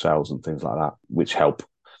and out of cells and things like that, which help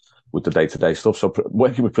with the day-to-day stuff. So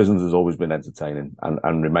working with prisons has always been entertaining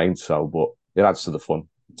and remains so, but it adds to the fun.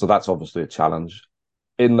 So that's obviously a challenge.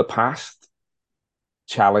 In the past,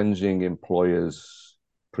 challenging employers'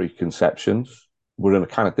 preconceptions. We're in a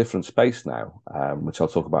kind of different space now, which I'll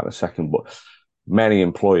talk about in a second, but many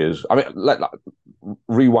employers, I mean,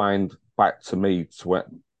 rewind back to me to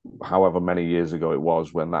however many years ago it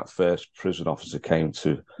was when that first prison officer came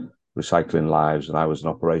to Recycling Lives and I was an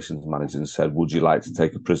operations manager and said, would you like to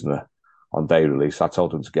take a prisoner on day release? I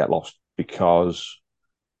told him to get lost,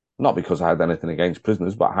 not because I had anything against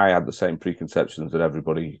prisoners, but I had the same preconceptions that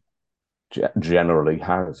everybody generally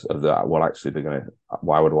has of that. Well, actually,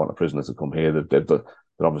 why would I want a prisoner to come here?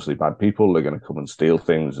 They're obviously bad people. They're going to come and steal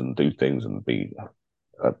things and do things and be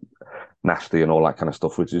nasty and all that kind of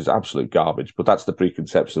stuff, which is absolute garbage. But that's the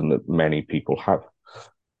preconception that many people have.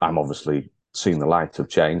 I'm obviously seeing the light have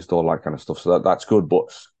changed, all that kind of stuff. So that's good.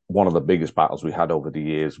 But one of the biggest battles we had over the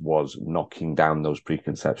years was knocking down those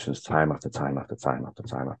preconceptions time after time after time after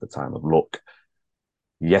time after time of, look,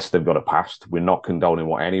 yes, they've got a past. We're not condoning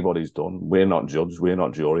what anybody's done. We're not judge. We're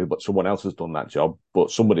not jury, but someone else has done that job.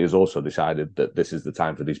 But somebody has also decided that this is the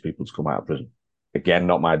time for these people to come out of prison. Again,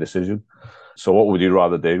 not my decision. So what would you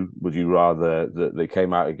rather do? Would you rather that they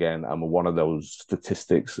came out again and were one of those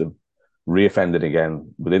statistics of reoffending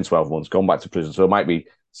again within 12 months, going back to prison? So it might be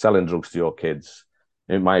selling drugs to your kids.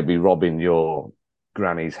 It might be robbing your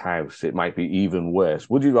granny's house. It might be even worse.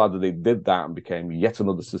 Would you rather they did that and became yet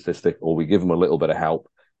another statistic, or we give them a little bit of help,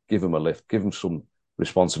 give them a lift, give them some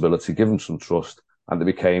responsibility, give them some trust. And they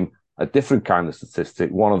became a different kind of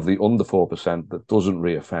statistic, one of the under 4% that doesn't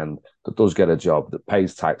reoffend, that does get a job, that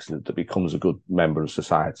pays taxes, that becomes a good member of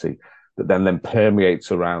society, that then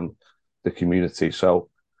permeates around the community. So,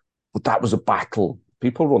 but that was a battle.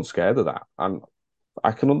 People weren't scared of that. And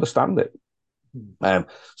I can understand it.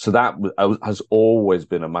 So that has always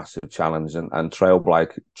been a massive challenge, and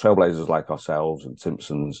trailblazers like ourselves and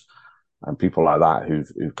Timpsons and people like that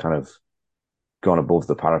who've kind of gone above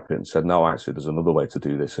the parapet and said, no, actually, there's another way to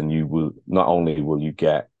do this, and you will not only will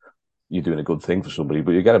you're doing a good thing for somebody,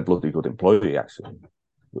 but you get a bloody good employee. Actually,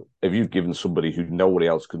 if you've given somebody who nobody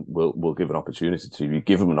else will give an opportunity to, you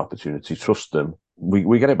give them an opportunity, trust them,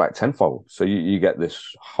 we get it back tenfold. So you get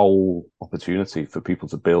this whole opportunity for people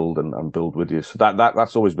to build and build with you. So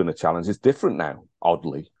that's always been a challenge. It's different now,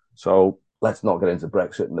 oddly. So let's not get into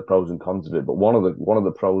Brexit and the pros and cons of it. But one of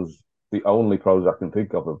the pros, the only pros I can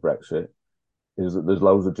think of Brexit, is that there's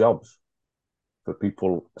loads of jobs for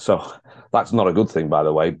people. So that's not a good thing, by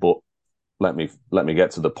the way. But let me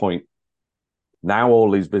get to the point. Now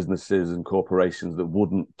all these businesses and corporations that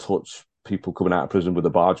wouldn't touch people coming out of prison with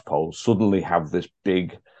a barge pole suddenly have this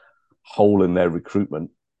big hole in their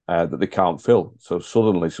recruitment that they can't fill. So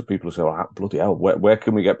suddenly, people say, well, bloody hell, where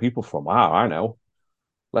can we get people from? I know.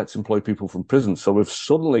 Let's employ people from prison. So we've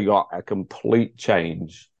suddenly got a complete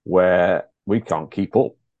change where we can't keep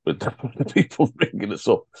up with the people bringing us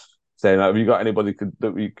up, saying, have you got anybody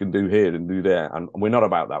that we can do here and do there? And we're not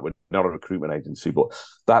about that. We're not a recruitment agency, but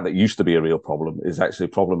that used to be a real problem is actually a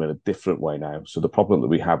problem in a different way now. So the problem that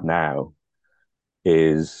we have now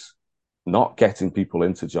is not getting people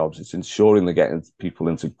into jobs. It's ensuring they're getting people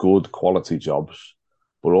into good quality jobs,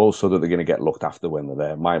 but also that they're going to get looked after when they're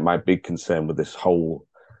there. My big concern with this whole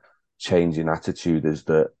change in attitude is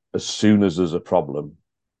that as soon as there's a problem,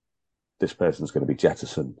 this person's going to be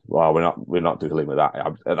jettisoned. Well, we're not dealing with that.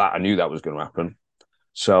 I knew that was going to happen.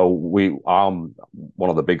 So one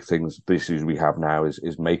of the big things, the issues we have now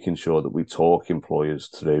is making sure that we talk employers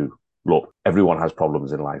through, look, everyone has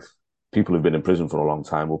problems in life. People who've been in prison for a long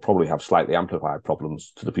time will probably have slightly amplified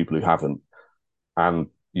problems to the people who haven't. And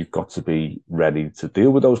you've got to be ready to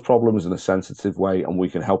deal with those problems in a sensitive way. And we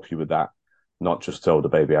can help you with that, not just throw the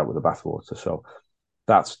baby out with the bathwater. So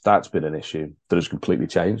that's been an issue that has completely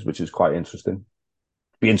changed, which is quite interesting.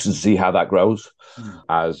 Be interesting to see how that grows,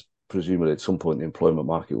 as presumably at some point the employment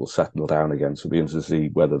market will settle down again. So be interesting to see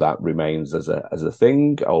whether that remains as a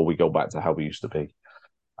thing or we go back to how we used to be.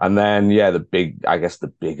 And then,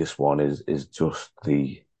 the biggest one is just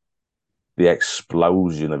the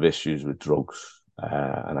explosion of issues with drugs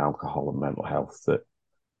and alcohol and mental health. That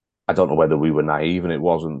I don't know whether we were naive and it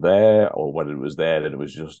wasn't there, or whether it was there and it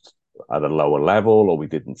was just at a lower level, or we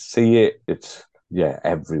didn't see it. It's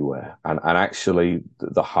everywhere. And actually,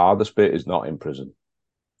 the hardest bit is not in prison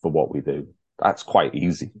for what we do. That's quite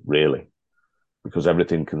easy, really, because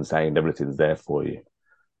everything contained, everything's there for you.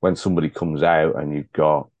 When somebody comes out and you've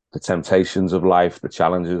got the temptations of life, the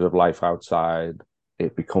challenges of life outside,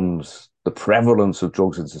 it becomes the prevalence of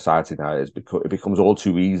drugs in society now. It becomes all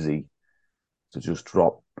too easy to just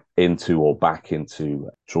drop into or back into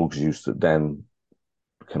drugs use that then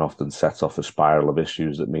can often set off a spiral of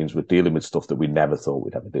issues that means we're dealing with stuff that we never thought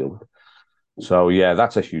we'd ever deal with. So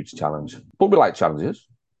that's a huge challenge. But we like challenges.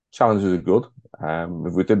 Challenges are good.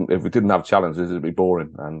 If we didn't have challenges, it'd be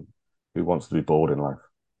boring. And who wants to be bored in life?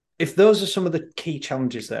 If those are some of the key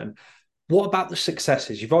challenges, then what about the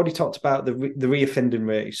successes? You've already talked about the reoffending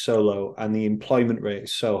rate is so low and the employment rate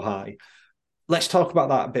is so high. Let's talk about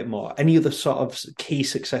that a bit more. Any other sort of key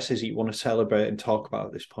successes that you want to celebrate and talk about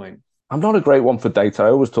at this point? I'm not a great one for data. I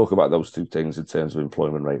always talk about those two things in terms of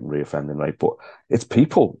employment rate and reoffending rate, but it's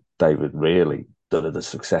people, David, really, that are the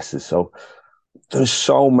successes. So there's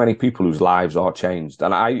so many people whose lives are changed.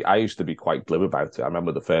 And I used to be quite glib about it. I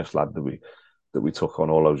remember the first lad that we took on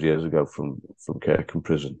all those years ago from Kirkham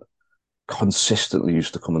Prison consistently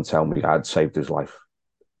used to come and tell me I'd saved his life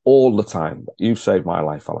all the time. You've saved my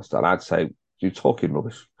life, Alistair. And I'd say, you're talking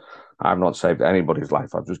rubbish. I've not saved anybody's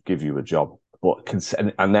life. I'll just give you a job.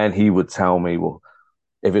 And then he would tell me, well,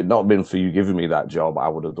 if it not been for you giving me that job, I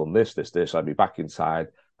would have done this. I'd be back inside.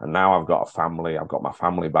 And now I've got a family. I've got my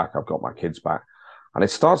family back. I've got my kids back. And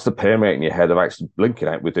it starts to permeate in your head of actually blinking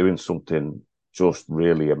out. We're doing something just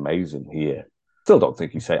really amazing here. Still don't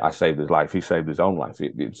think I saved his life. He saved his own life.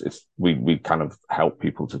 We kind of help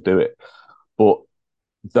people to do it. But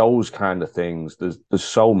those kind of things, there's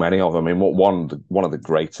so many of them. I mean, one of the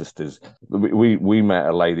greatest is we met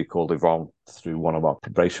a lady called Yvonne through one of our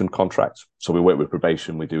probation contracts. So we work with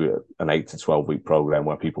probation. We do an 8 to 12 week program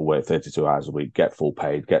where people work 32 hours a week, get full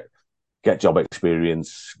paid, get job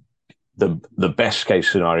experience, the best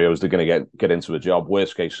case scenario is they're going to get into a job.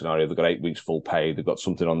 Worst case scenario, they've got 8 weeks full pay. They've got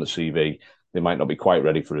something on the CV. They might not be quite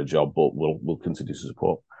ready for a job, but we'll continue to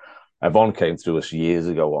support. Yvonne came through us years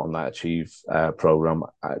ago on that Achieve program,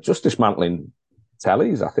 just dismantling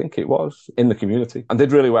tellies, I think it was, in the community, and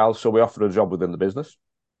did really well. So we offered her a job within the business.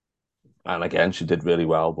 And again, she did really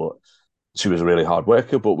well, but she was a really hard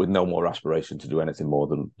worker, but with no more aspiration to do anything more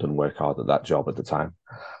than work hard at that job at the time.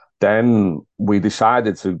 Then we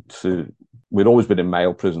decided we'd always been in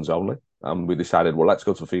male prisons only. And we decided, well, let's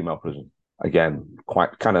go to a female prison. Again,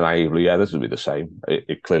 quite kind of naively, yeah, this would be the same.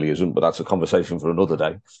 It clearly isn't, but that's a conversation for another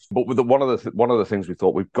day. But with one of the things we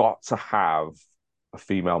thought, we've got to have a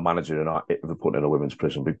female manager if we're putting in a women's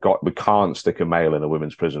prison. We can't stick a male in a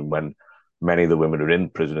women's prison when many of the women are in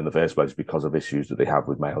prison in the first place because of issues that they have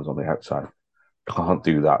with males on the outside. Can't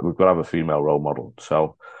do that. We've got to have a female role model.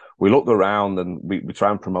 So we looked around and we try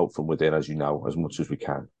and promote from within, as you know, as much as we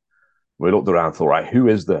can. We looked around and thought, right, who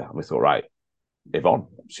is there? And we thought, right, Yvonne,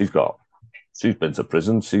 she's been to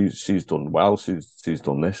prison. She's done well. She's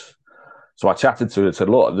done this. So I chatted to her and said,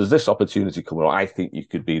 look, there's this opportunity coming on. I think you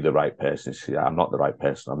could be the right person. She said, I'm not the right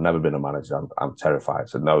person. I've never been a manager. I'm terrified. I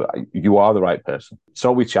said, no, you are the right person.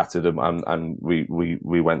 So we chatted and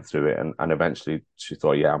we went through it. And eventually she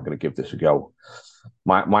thought, yeah, I'm going to give this a go.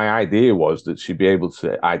 My idea was that she'd be able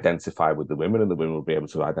to identify with the women and the women would be able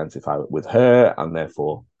to identify with her, and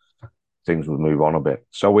therefore things would move on a bit.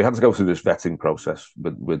 So we had to go through this vetting process.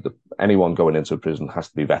 Anyone going into a prison has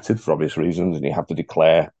to be vetted for obvious reasons, and you have to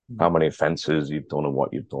declare how many offences you've done and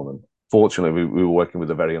what you've done. And fortunately, we were working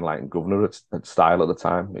with a very enlightened governor at Style at the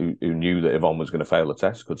time, who knew that Yvonne was going to fail the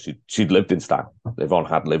test because she'd lived in Style. Yvonne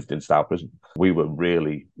had lived in Style prison. We were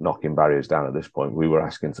really knocking barriers down at this point. We were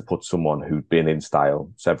asking to put someone who'd been in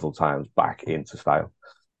Style several times back into Style.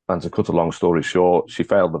 And to cut a long story short, she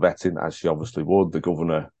failed the vetting, as she obviously would. The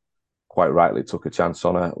governor quite rightly took a chance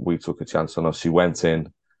on her. We took a chance on her. She went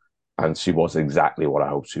in and she was exactly what I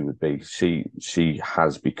hoped she would be. She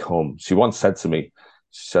has become, she once said to me,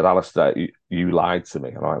 she said, Alistair, you lied to me.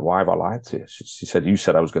 And I'm like, why have I lied to you? She said, you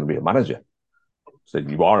said I was going to be a manager. I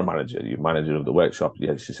said, you are a manager. You're manager of the workshop.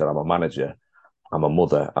 Yeah, she said, I'm a manager. I'm a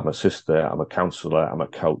mother. I'm a sister. I'm a counsellor. I'm a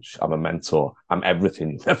coach. I'm a mentor. I'm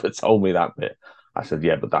everything. You never told me that bit. I said,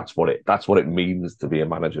 yeah, but that's what it means to be a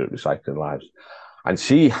manager at Recycling Lives. And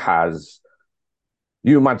she has,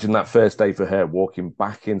 you imagine that first day for her walking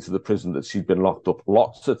back into the prison that she'd been locked up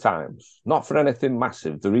lots of times, not for anything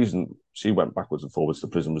massive. The reason she went backwards and forwards to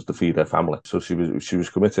prison was to feed her family. So she was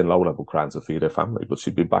committing low-level crimes to feed her family, but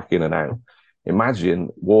she'd been back in and out. Imagine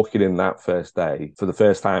walking in that first day for the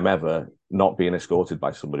first time ever, not being escorted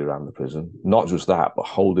by somebody around the prison. Not just that, but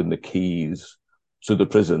holding the keys to the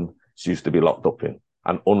prison she used to be locked up in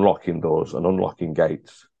and unlocking doors and unlocking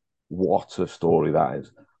gates. What a story that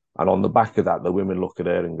is. And on the back of that, the women look at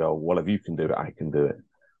her and go, well, if you can do it, I can do it.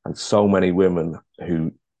 And so many women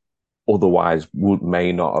who otherwise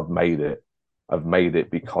may not have made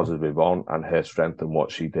it because of Yvonne and her strength and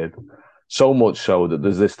what she did. So much so that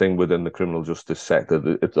there's this thing within the criminal justice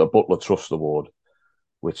sector, it's a Butler Trust Award,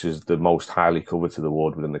 which is the most highly coveted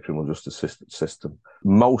award within the criminal justice system.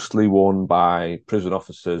 Mostly won by prison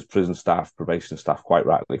officers, prison staff, probation staff, quite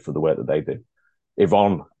rightly, for the work that they did.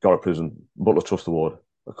 Yvonne got a Butler Trust Award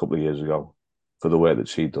a couple of years ago for the work that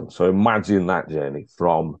she'd done. So imagine that journey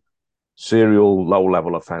from serial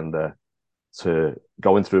low-level offender to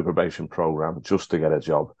going through a probation program just to get a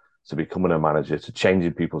job, to becoming a manager, to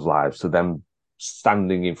changing people's lives, to them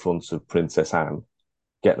standing in front of Princess Anne,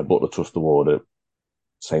 getting a Butler Trust Award at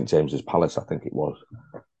St. James's Palace, I think it was.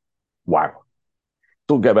 Wow.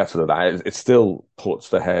 Don't get better than that. It still puts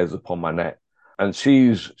the hairs upon my neck. And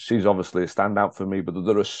she's obviously a standout for me, but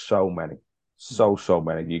there are so many. So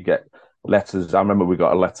many. You get letters. I remember we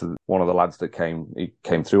got a letter, one of the lads that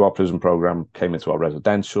came through our prison program, came into our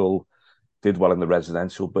residential, did well in the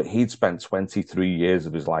residential, but he'd spent 23 years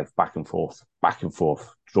of his life back and forth,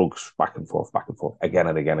 drugs, back and forth, again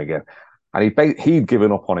and again. And he'd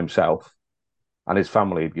given up on himself and his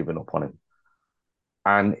family had given up on him.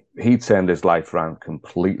 And he turned his life around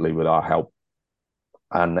completely with our help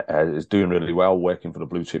and is doing really well, working for a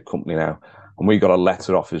blue chip company now. And we got a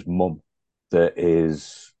letter off his mum that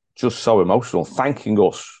is just so emotional, thanking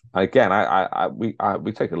us. And again,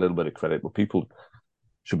 we take a little bit of credit, but people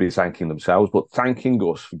should be thanking themselves, but thanking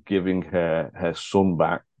us for giving her son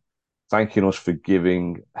back, thanking us for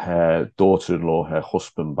giving her daughter-in-law her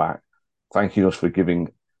husband back, thanking us for giving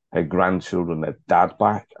her grandchildren their dad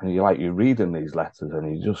back. And you're reading these letters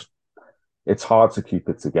and it's hard to keep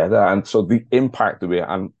it together. And so the impact of it,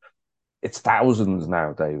 and it's thousands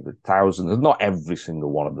now, David, thousands. Not every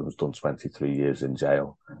single one of them has done 23 years in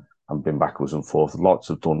jail. and been backwards and forth. Lots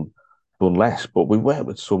have done less, but we work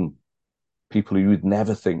with some people who you'd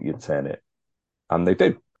never think you'd turn it, and they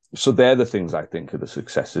do. So they're the things I think are the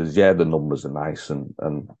successes. Yeah, the numbers are nice, and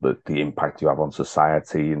the impact you have on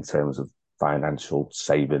society in terms of financial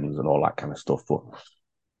savings and all that kind of stuff, but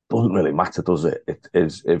it doesn't really matter, does it? It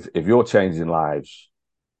is if you're changing lives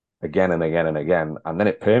again and again and again, and then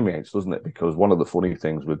it permeates, doesn't it? Because one of the funny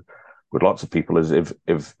things with lots of people is if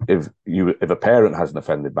a parent has an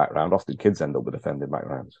offended background, often kids end up with offended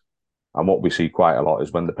backgrounds. And what we see quite a lot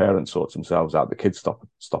is when the parents sort themselves out, the kids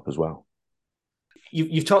stop as well.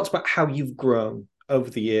 You've talked about how you've grown over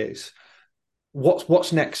the years.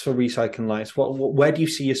 What's next for Recycling Lives? Where do you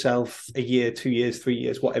see yourself a year, 2 years, 3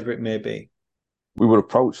 years, whatever it may be? We were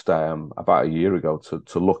approached about a year ago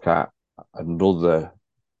to look at another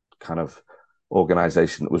kind of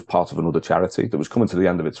organisation that was part of another charity that was coming to the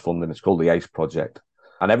end of its funding. It's called the ACE Project.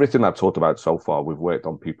 And everything I've talked about so far, we've worked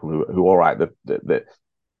on people who all right,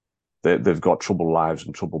 they've got troubled lives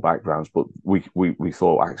and troubled backgrounds, but we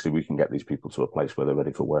thought actually we can get these people to a place where they're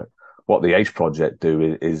ready for work. What the ACE Project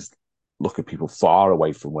do is look at people far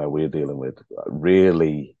away from where we're dealing with,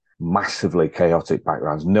 really massively chaotic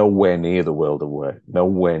backgrounds, nowhere near the world of work,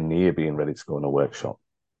 nowhere near being ready to go in a workshop.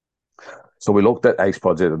 So we looked at ACE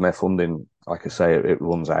Project, and their funding, like I say, it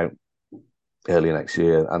runs out early next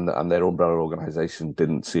year, and their umbrella organisation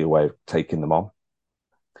didn't see a way of taking them on.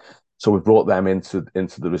 So we brought them into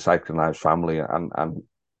the Recycling Lives family, and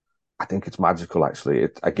I think it's magical, actually.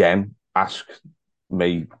 It, again, ask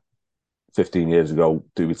me 15 years ago,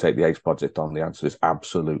 do we take the ACE Project on? The answer is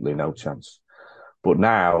absolutely no chance. But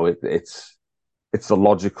now it's the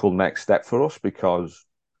logical next step for us, because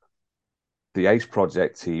the ACE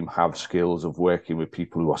Project team have skills of working with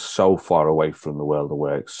people who are so far away from the world of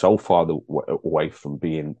work, so far away from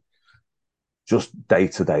being just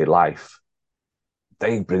day-to-day life.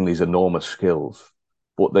 They bring these enormous skills.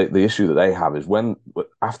 But the issue that they have is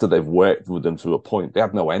after they've worked with them to a point, they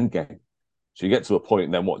have no end game. So you get to a point,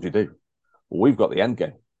 and then what do you do? Well, we've got the end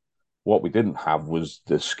game. What we didn't have was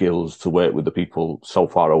the skills to work with the people so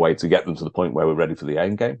far away to get them to the point where we're ready for the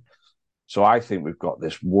end game. So I think we've got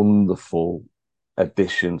this wonderful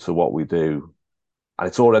addition to what we do, and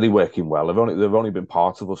it's already working well. They've only been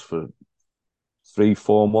part of us for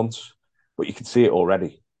 3-4 months, but you can see it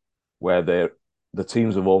already, where the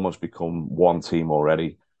teams have almost become one team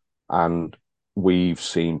already, and we've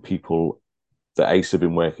seen people that ACE have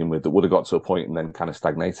been working with that would have got to a point and then kind of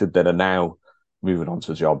stagnated, that are now moving on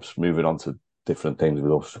to jobs, moving on to different things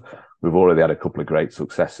with us. We've already had a couple of great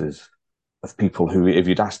successes of people who, if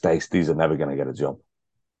you'd asked ACE, these are never going to get a job.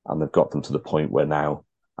 And they've got them to the point where now,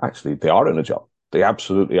 actually, they are in a job. They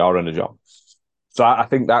absolutely are in a job. So I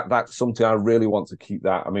think that's something I really want to keep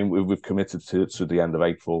that. I mean, we've committed to the end of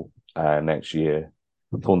April next year.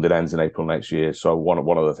 The funding ends in April next year. So one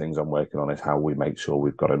of the things I'm working on is how we make sure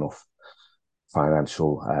we've got enough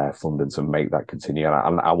financial funding to make that continue.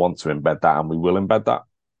 And I want to embed that, and we will embed that.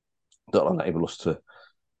 That'll enable us to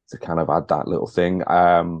kind of add that little thing.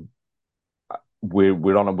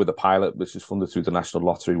 We're on with a pilot which is funded through the National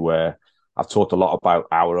Lottery, where I've talked a lot about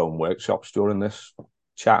our own workshops during this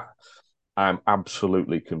chat. I'm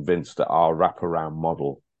absolutely convinced that our wraparound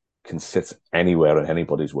model can sit anywhere in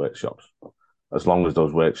anybody's workshops, as long as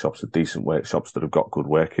those workshops are decent workshops that have got good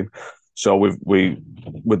working. So with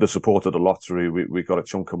the support of the lottery, we got a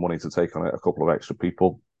chunk of money to take on a couple of extra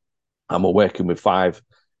people, and we're working with 5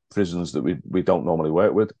 prisons that we don't normally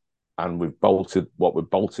work with, and what we're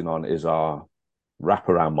bolting on is our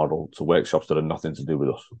wraparound model to workshops that are nothing to do with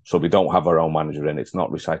us. So we don't have our own manager in. It's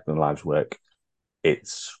not Recycling Lives work.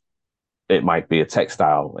 It might be a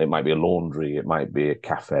textile, it might be a laundry, it might be a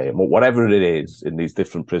cafe, whatever it is in these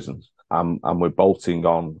different prisons. And we're bolting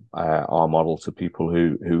on our model to people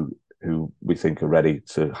who we think are ready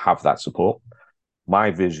to have that support.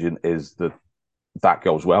 My vision is that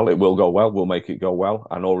goes well. It will go well. We'll make it go well.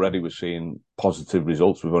 And already we're seeing positive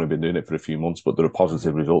results. We've only been doing it for a few months, but there are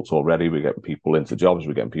positive results already. We're getting people into jobs.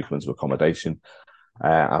 We're getting people into accommodation,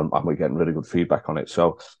 and we're getting really good feedback on it.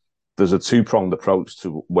 So there's a 2-pronged approach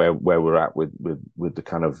to where we're at with the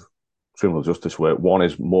kind of criminal justice work. One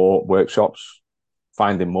is more workshops,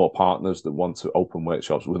 finding more partners that want to open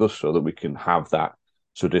workshops with us so that we can have that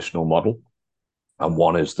traditional model. And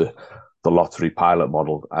one is the lottery pilot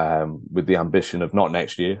model, with the ambition of not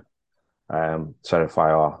next year.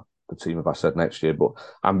 Terrify the team if I said next year, but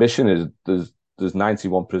ambition is there's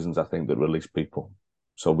 91 prisons, I think, that release people.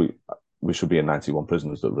 So we should be in 91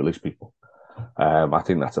 prisons that release people. I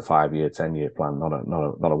think that's a 5-year, 10-year plan, not a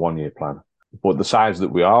 1-year plan. But the size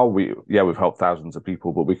that we are, we've helped thousands of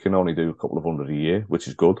people, but we can only do a couple of hundred a year, which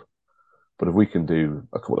is good. But if we can do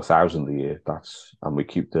a couple of thousand a year, and we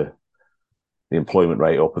keep the employment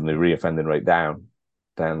rate up and the reoffending rate down,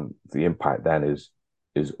 then the impact then is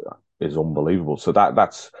unbelievable. So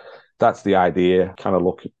that's the idea. Kind of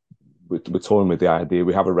we're toying with the idea.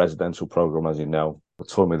 We have a residential program, as you know. We're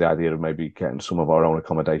toying with the idea of maybe getting some of our own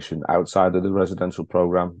accommodation outside of the residential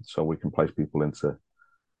program, so we can place people into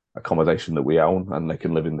accommodation that we own and they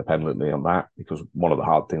can live independently on that. Because one of the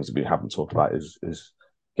hard things that we haven't talked about is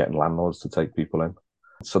getting landlords to take people in.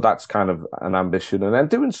 So that's kind of an ambition, and then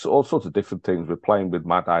doing all sorts of different things. We're playing with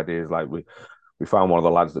mad ideas. Like we found one of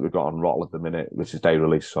the lads that we've got on Rottle at the minute, which is day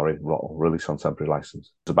release, Rottle, release on temporary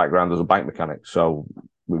license. The background as a bike mechanic, so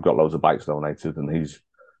we've got loads of bikes donated, and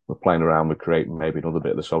we're playing around with creating maybe another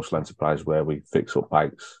bit of the social enterprise where we fix up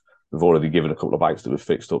bikes. We've already given a couple of bikes that we've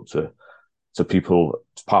fixed up to people,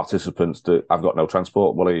 participants that I've got no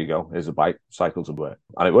transport. Well, here you go. Here's a bike, cycle to work.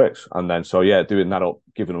 And it works. And then, so yeah, doing that up,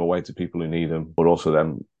 giving them away to people who need them, but also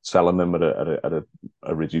then selling them at a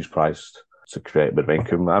reduced price to create a bit of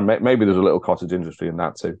income. And maybe there's a little cottage industry in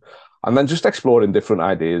that too. And then just exploring different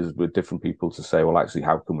ideas with different people to say, well, actually,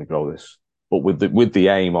 how can we grow this? But with the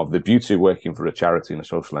aim of the beauty of working for a charity and a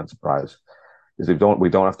social enterprise is we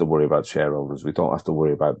don't have to worry about shareholders. We don't have to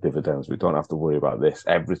worry about dividends. We don't have to worry about this.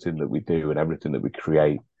 Everything that we do and everything that we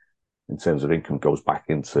create in terms of income goes back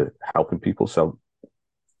into helping people. So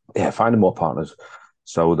yeah, finding more partners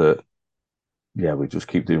so that, yeah, we just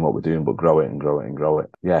keep doing what we're doing, but grow it and grow it and grow it.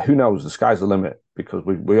 Yeah, who knows? The sky's the limit, because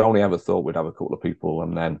we only ever thought we'd have a couple of people.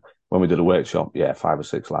 And then when we did a workshop, 5 or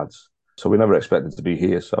 6 lads. So we never expected to be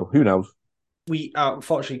here. So who knows? We are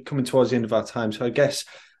unfortunately coming towards the end of our time. So I guess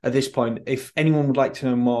at this point, if anyone would like to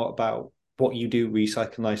know more about what you do,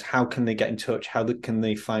 Recycling Lives, how can they get in touch? How can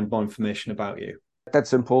they find more information about you?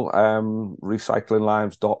 That's simple.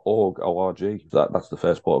 Recyclinglives.org. That's the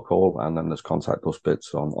first port of call. And then there's contact us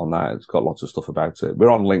bits on that. It's got lots of stuff about it.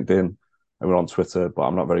 We're on LinkedIn and we're on Twitter, but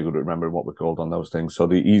I'm not very good at remembering what we're called on those things. So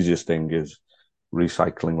the easiest thing is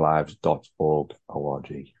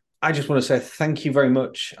recyclinglives.org. I just want to say thank you very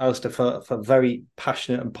much, Alistair, for a very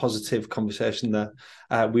passionate and positive conversation there.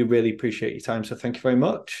 We really appreciate your time, so thank you very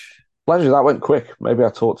much. Pleasure. That went quick. Maybe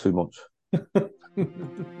I talked too much.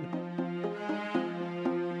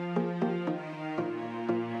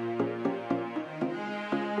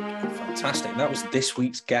 Fantastic. That was this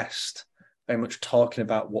week's guest, very much talking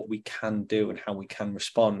about what we can do and how we can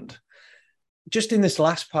respond. Just in this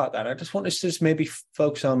last part, then, I just want us to just maybe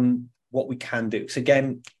focus on what we can do. Because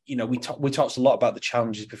again, we talked a lot about the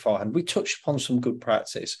challenges beforehand. We touched upon some good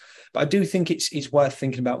practices, but I do think it's worth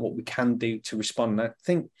thinking about what we can do to respond. And I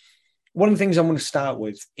think one of the things I want to start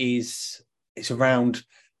with is around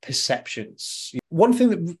perceptions. One thing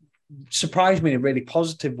that surprised me in a really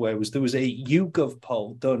positive way was there was a YouGov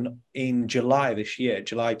poll done in July this year,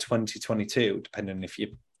 July 2022, depending on if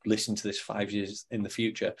you listen to this 5 years in the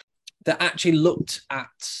future, that actually looked at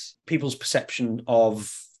people's perception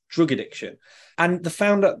of drug addiction. And they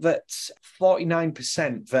found out that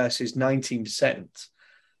 49% versus 19%,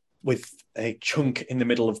 with a chunk in the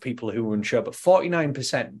middle of people who were unsure, but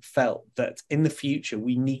 49% felt that in the future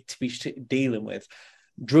we need to be dealing with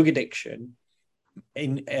drug addiction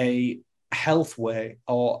in a health way,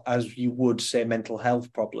 or as you would say, mental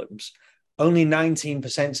health problems. Only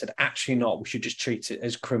 19% said, actually not, we should just treat it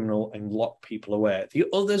as criminal and lock people away. The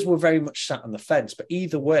others were very much sat on the fence. But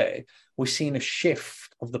either way, we're seeing a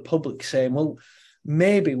shift of the public saying, well,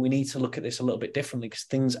 maybe we need to look at this a little bit differently because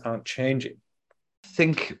things aren't changing. I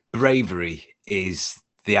think bravery is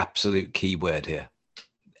the absolute key word here.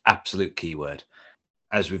 Absolute key word.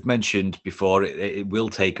 As we've mentioned before, it will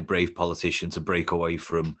take a brave politician to break away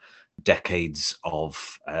from decades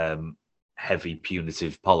of heavy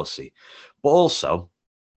punitive policy. But also,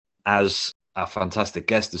 as our fantastic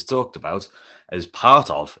guest has talked about, as part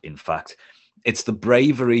of, in fact, it's the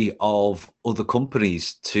bravery of other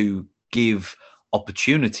companies to give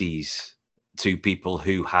opportunities to people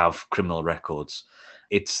who have criminal records.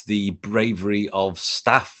 It's the bravery of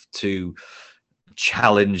staff to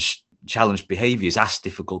challenge behaviours, ask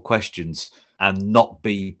difficult questions, and not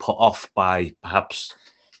be put off by perhaps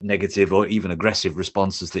negative or even aggressive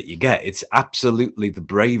responses that you get. It's absolutely the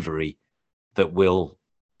bravery that will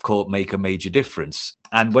make a major difference.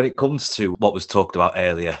 And when it comes to what was talked about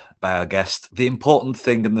earlier by our guest, the important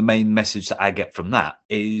thing and the main message that I get from that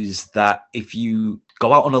is that if you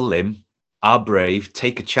go out on a limb, are brave,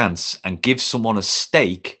 take a chance, and give someone a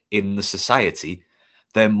stake in the society,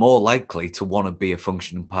 they're more likely to want to be a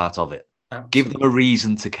functioning part of it. Absolutely. Give them a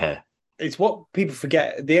reason to care. It's what people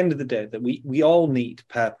forget at the end of the day, that we all need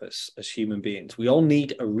purpose as human beings. We all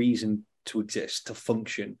need a reason to exist, to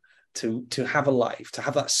function, to have a life, to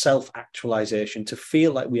have that self-actualization, to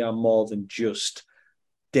feel like we are more than just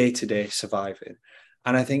day-to-day surviving.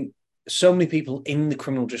 And I think so many people in the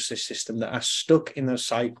criminal justice system that are stuck in those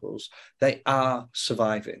cycles, they are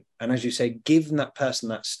surviving. And as you say, giving that person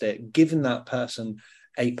that state, giving that person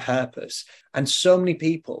a purpose. And so many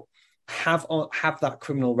people have that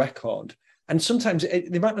criminal record. And sometimes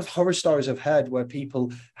the amount of horror stories I've heard where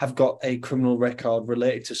people have got a criminal record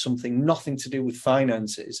related to something nothing to do with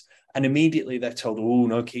finances, and immediately they're told, oh,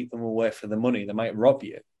 no, keep them away from the money. They might rob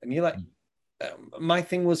you. And you're like, my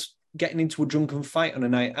thing was getting into a drunken fight on a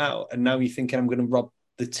night out, and now you're thinking I'm going to rob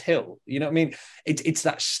the till. You know what I mean? It's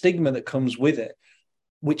that stigma that comes with it,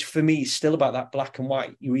 which for me is still about that black and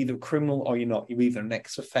white. You're either a criminal or you're not. You're either an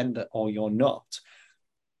ex-offender or you're not.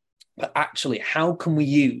 But actually, how can we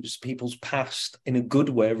use people's past in a good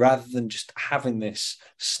way rather than just having this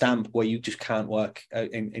stamp where you just can't work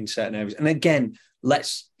in certain areas? And again,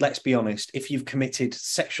 let's be honest. If you've committed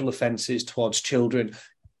sexual offences towards children,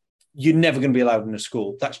 you're never going to be allowed in a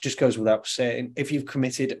school. That just goes without saying. If you've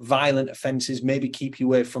committed violent offences, maybe keep you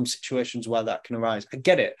away from situations where that can arise. I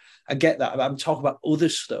get it. I get that. I'm talking about other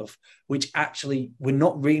stuff, which actually we're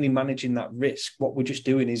not really managing that risk. What we're just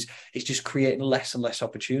doing is just creating less and less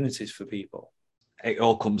opportunities for people. It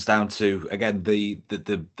all comes down to, again, the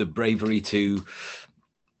bravery to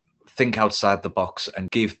think outside the box and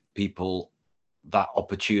give people that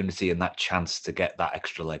opportunity and that chance to get that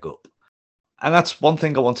extra leg up. And that's one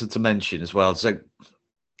thing I wanted to mention as well. So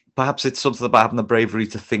perhaps it's something about having the bravery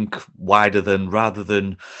to think wider than, rather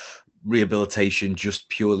than rehabilitation just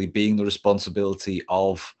purely being the responsibility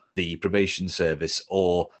of the probation service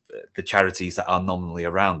or the charities that are nominally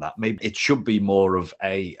around that. Maybe it should be more of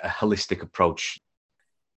a holistic approach.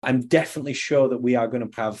 I'm definitely sure that we are going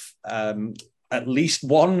to have at least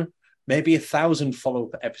one, maybe 1,000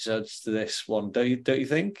 follow-up episodes to this one. Don't you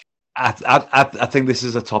think? I think this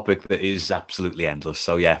is a topic that is absolutely endless.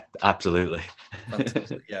 So yeah, absolutely.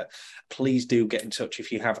 Fantastic. Yeah. Please do get in touch if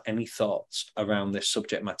you have any thoughts around this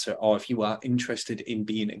subject matter, or if you are interested in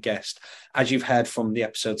being a guest. As you've heard from the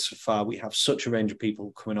episodes so far, we have such a range of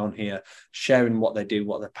people coming on here, sharing what they do,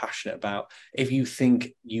 what they're passionate about. If you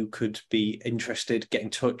think you could be interested, get in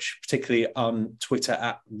touch, particularly on Twitter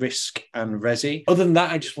at Risk and Resi. Other than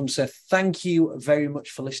that, I just want to say thank you very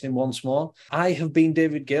much for listening once more. I have been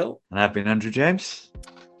David Gill. And I've been Andrew James.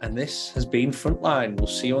 And this has been Frontline. We'll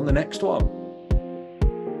see you on the next one.